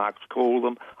credit, as Marx called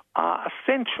them, are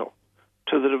essential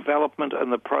to the development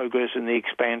and the progress and the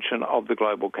expansion of the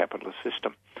global capitalist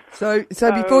system. So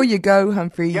before you go,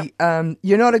 Humphrey,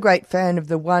 you're not a great fan of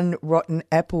the one rotten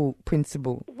apple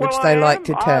principle, which they like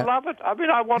to tout. I love it. I mean,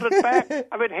 I want it back.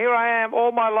 I mean, here I am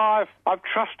all my life. I've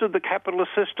trusted the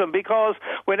capitalist system because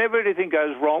whenever anything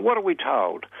goes wrong, what are we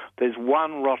told? There's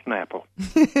one rotten apple.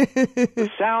 The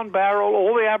sound barrel,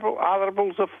 all the other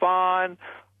apples are fine,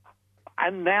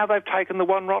 and now they've taken the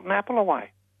one rotten apple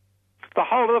away. The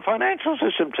whole of the financial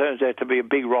system turns out to be a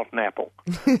big rotten apple.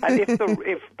 And if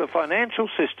the financial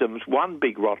system's one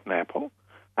big rotten apple,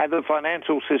 and the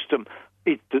financial system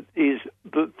is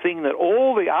the thing that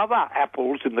all the other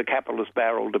apples in the capitalist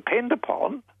barrel depend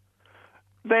upon,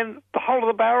 then the whole of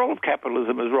the barrel of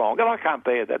capitalism is wrong. And I can't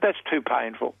bear that. That's too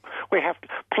painful. We have to,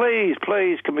 please,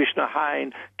 Commissioner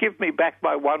Hayne, give me back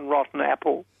my one rotten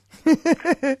apple. Please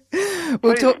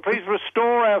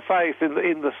restore our faith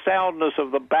in the soundness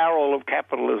of the barrel of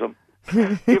capitalism.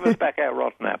 Give us back our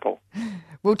rotten apple.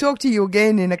 We'll talk to you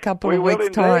again in a couple of weeks'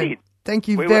 time. Thank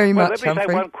you very much, Humphrey. Let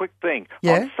me say one quick thing.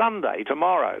 Yeah? On Sunday,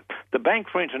 tomorrow, the Bank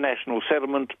for International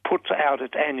Settlement puts out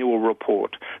its annual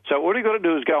report. So all you've got to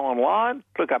do is go online,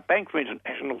 look up Bank for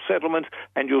International Settlement,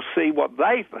 and you'll see what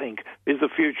they think is the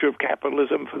future of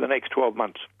capitalism for the next 12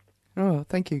 months. Oh,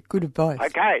 thank you. Good advice.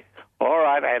 Okay. All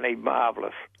right, Annie.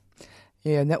 Marvellous.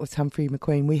 Yeah, and that was Humphrey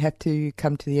McQueen. We have to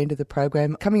come to the end of the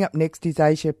program. Coming up next is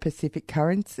Asia Pacific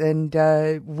Currents, and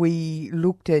we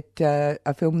looked at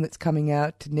a film that's coming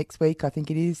out next week, I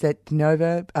think it is, at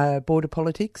Nova, Border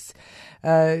Politics.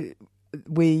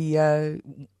 We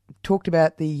talked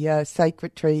about the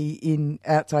sacred tree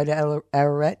outside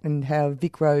Ararat and how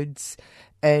Vic Roads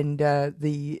and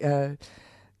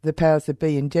the powers that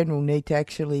be in general need to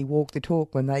actually walk the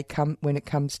talk when it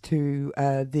comes to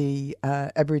the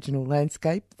Aboriginal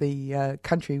landscape, the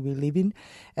country we live in.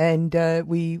 And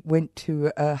we went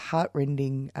to a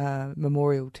heartrending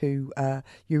memorial to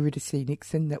Eurydice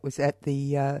Nixon that was at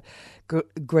the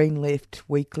Green Left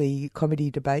weekly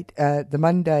comedy debate. The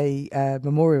Monday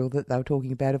memorial that they were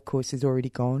talking about, of course, is already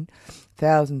gone.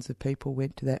 Thousands of people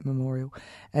went to that memorial.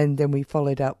 And then we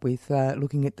followed up with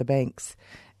looking at the banks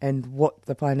and what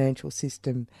the financial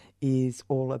system is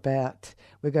all about.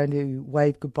 We're going to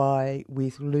wave goodbye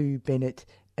with Lou Bennett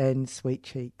and Sweet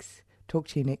Cheeks. Talk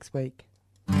to you next week.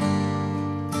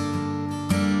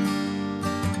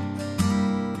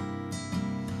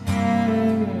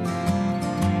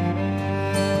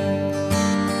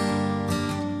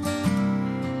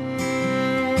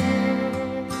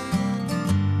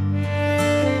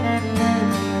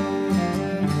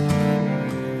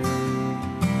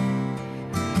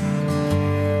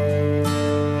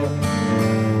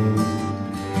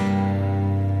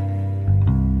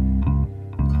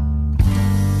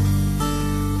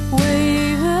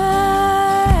 Wave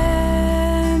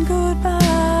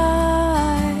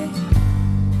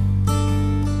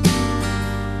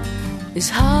is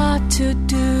hard to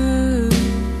do.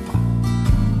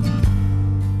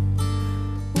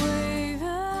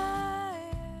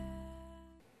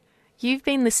 You've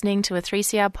been listening to a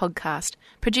 3CR podcast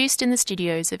produced in the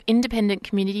studios of independent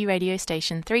community radio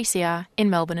station 3CR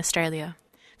in Melbourne, Australia.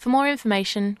 For more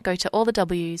information, go to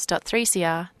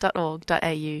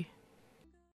allthews.3cr.org.au.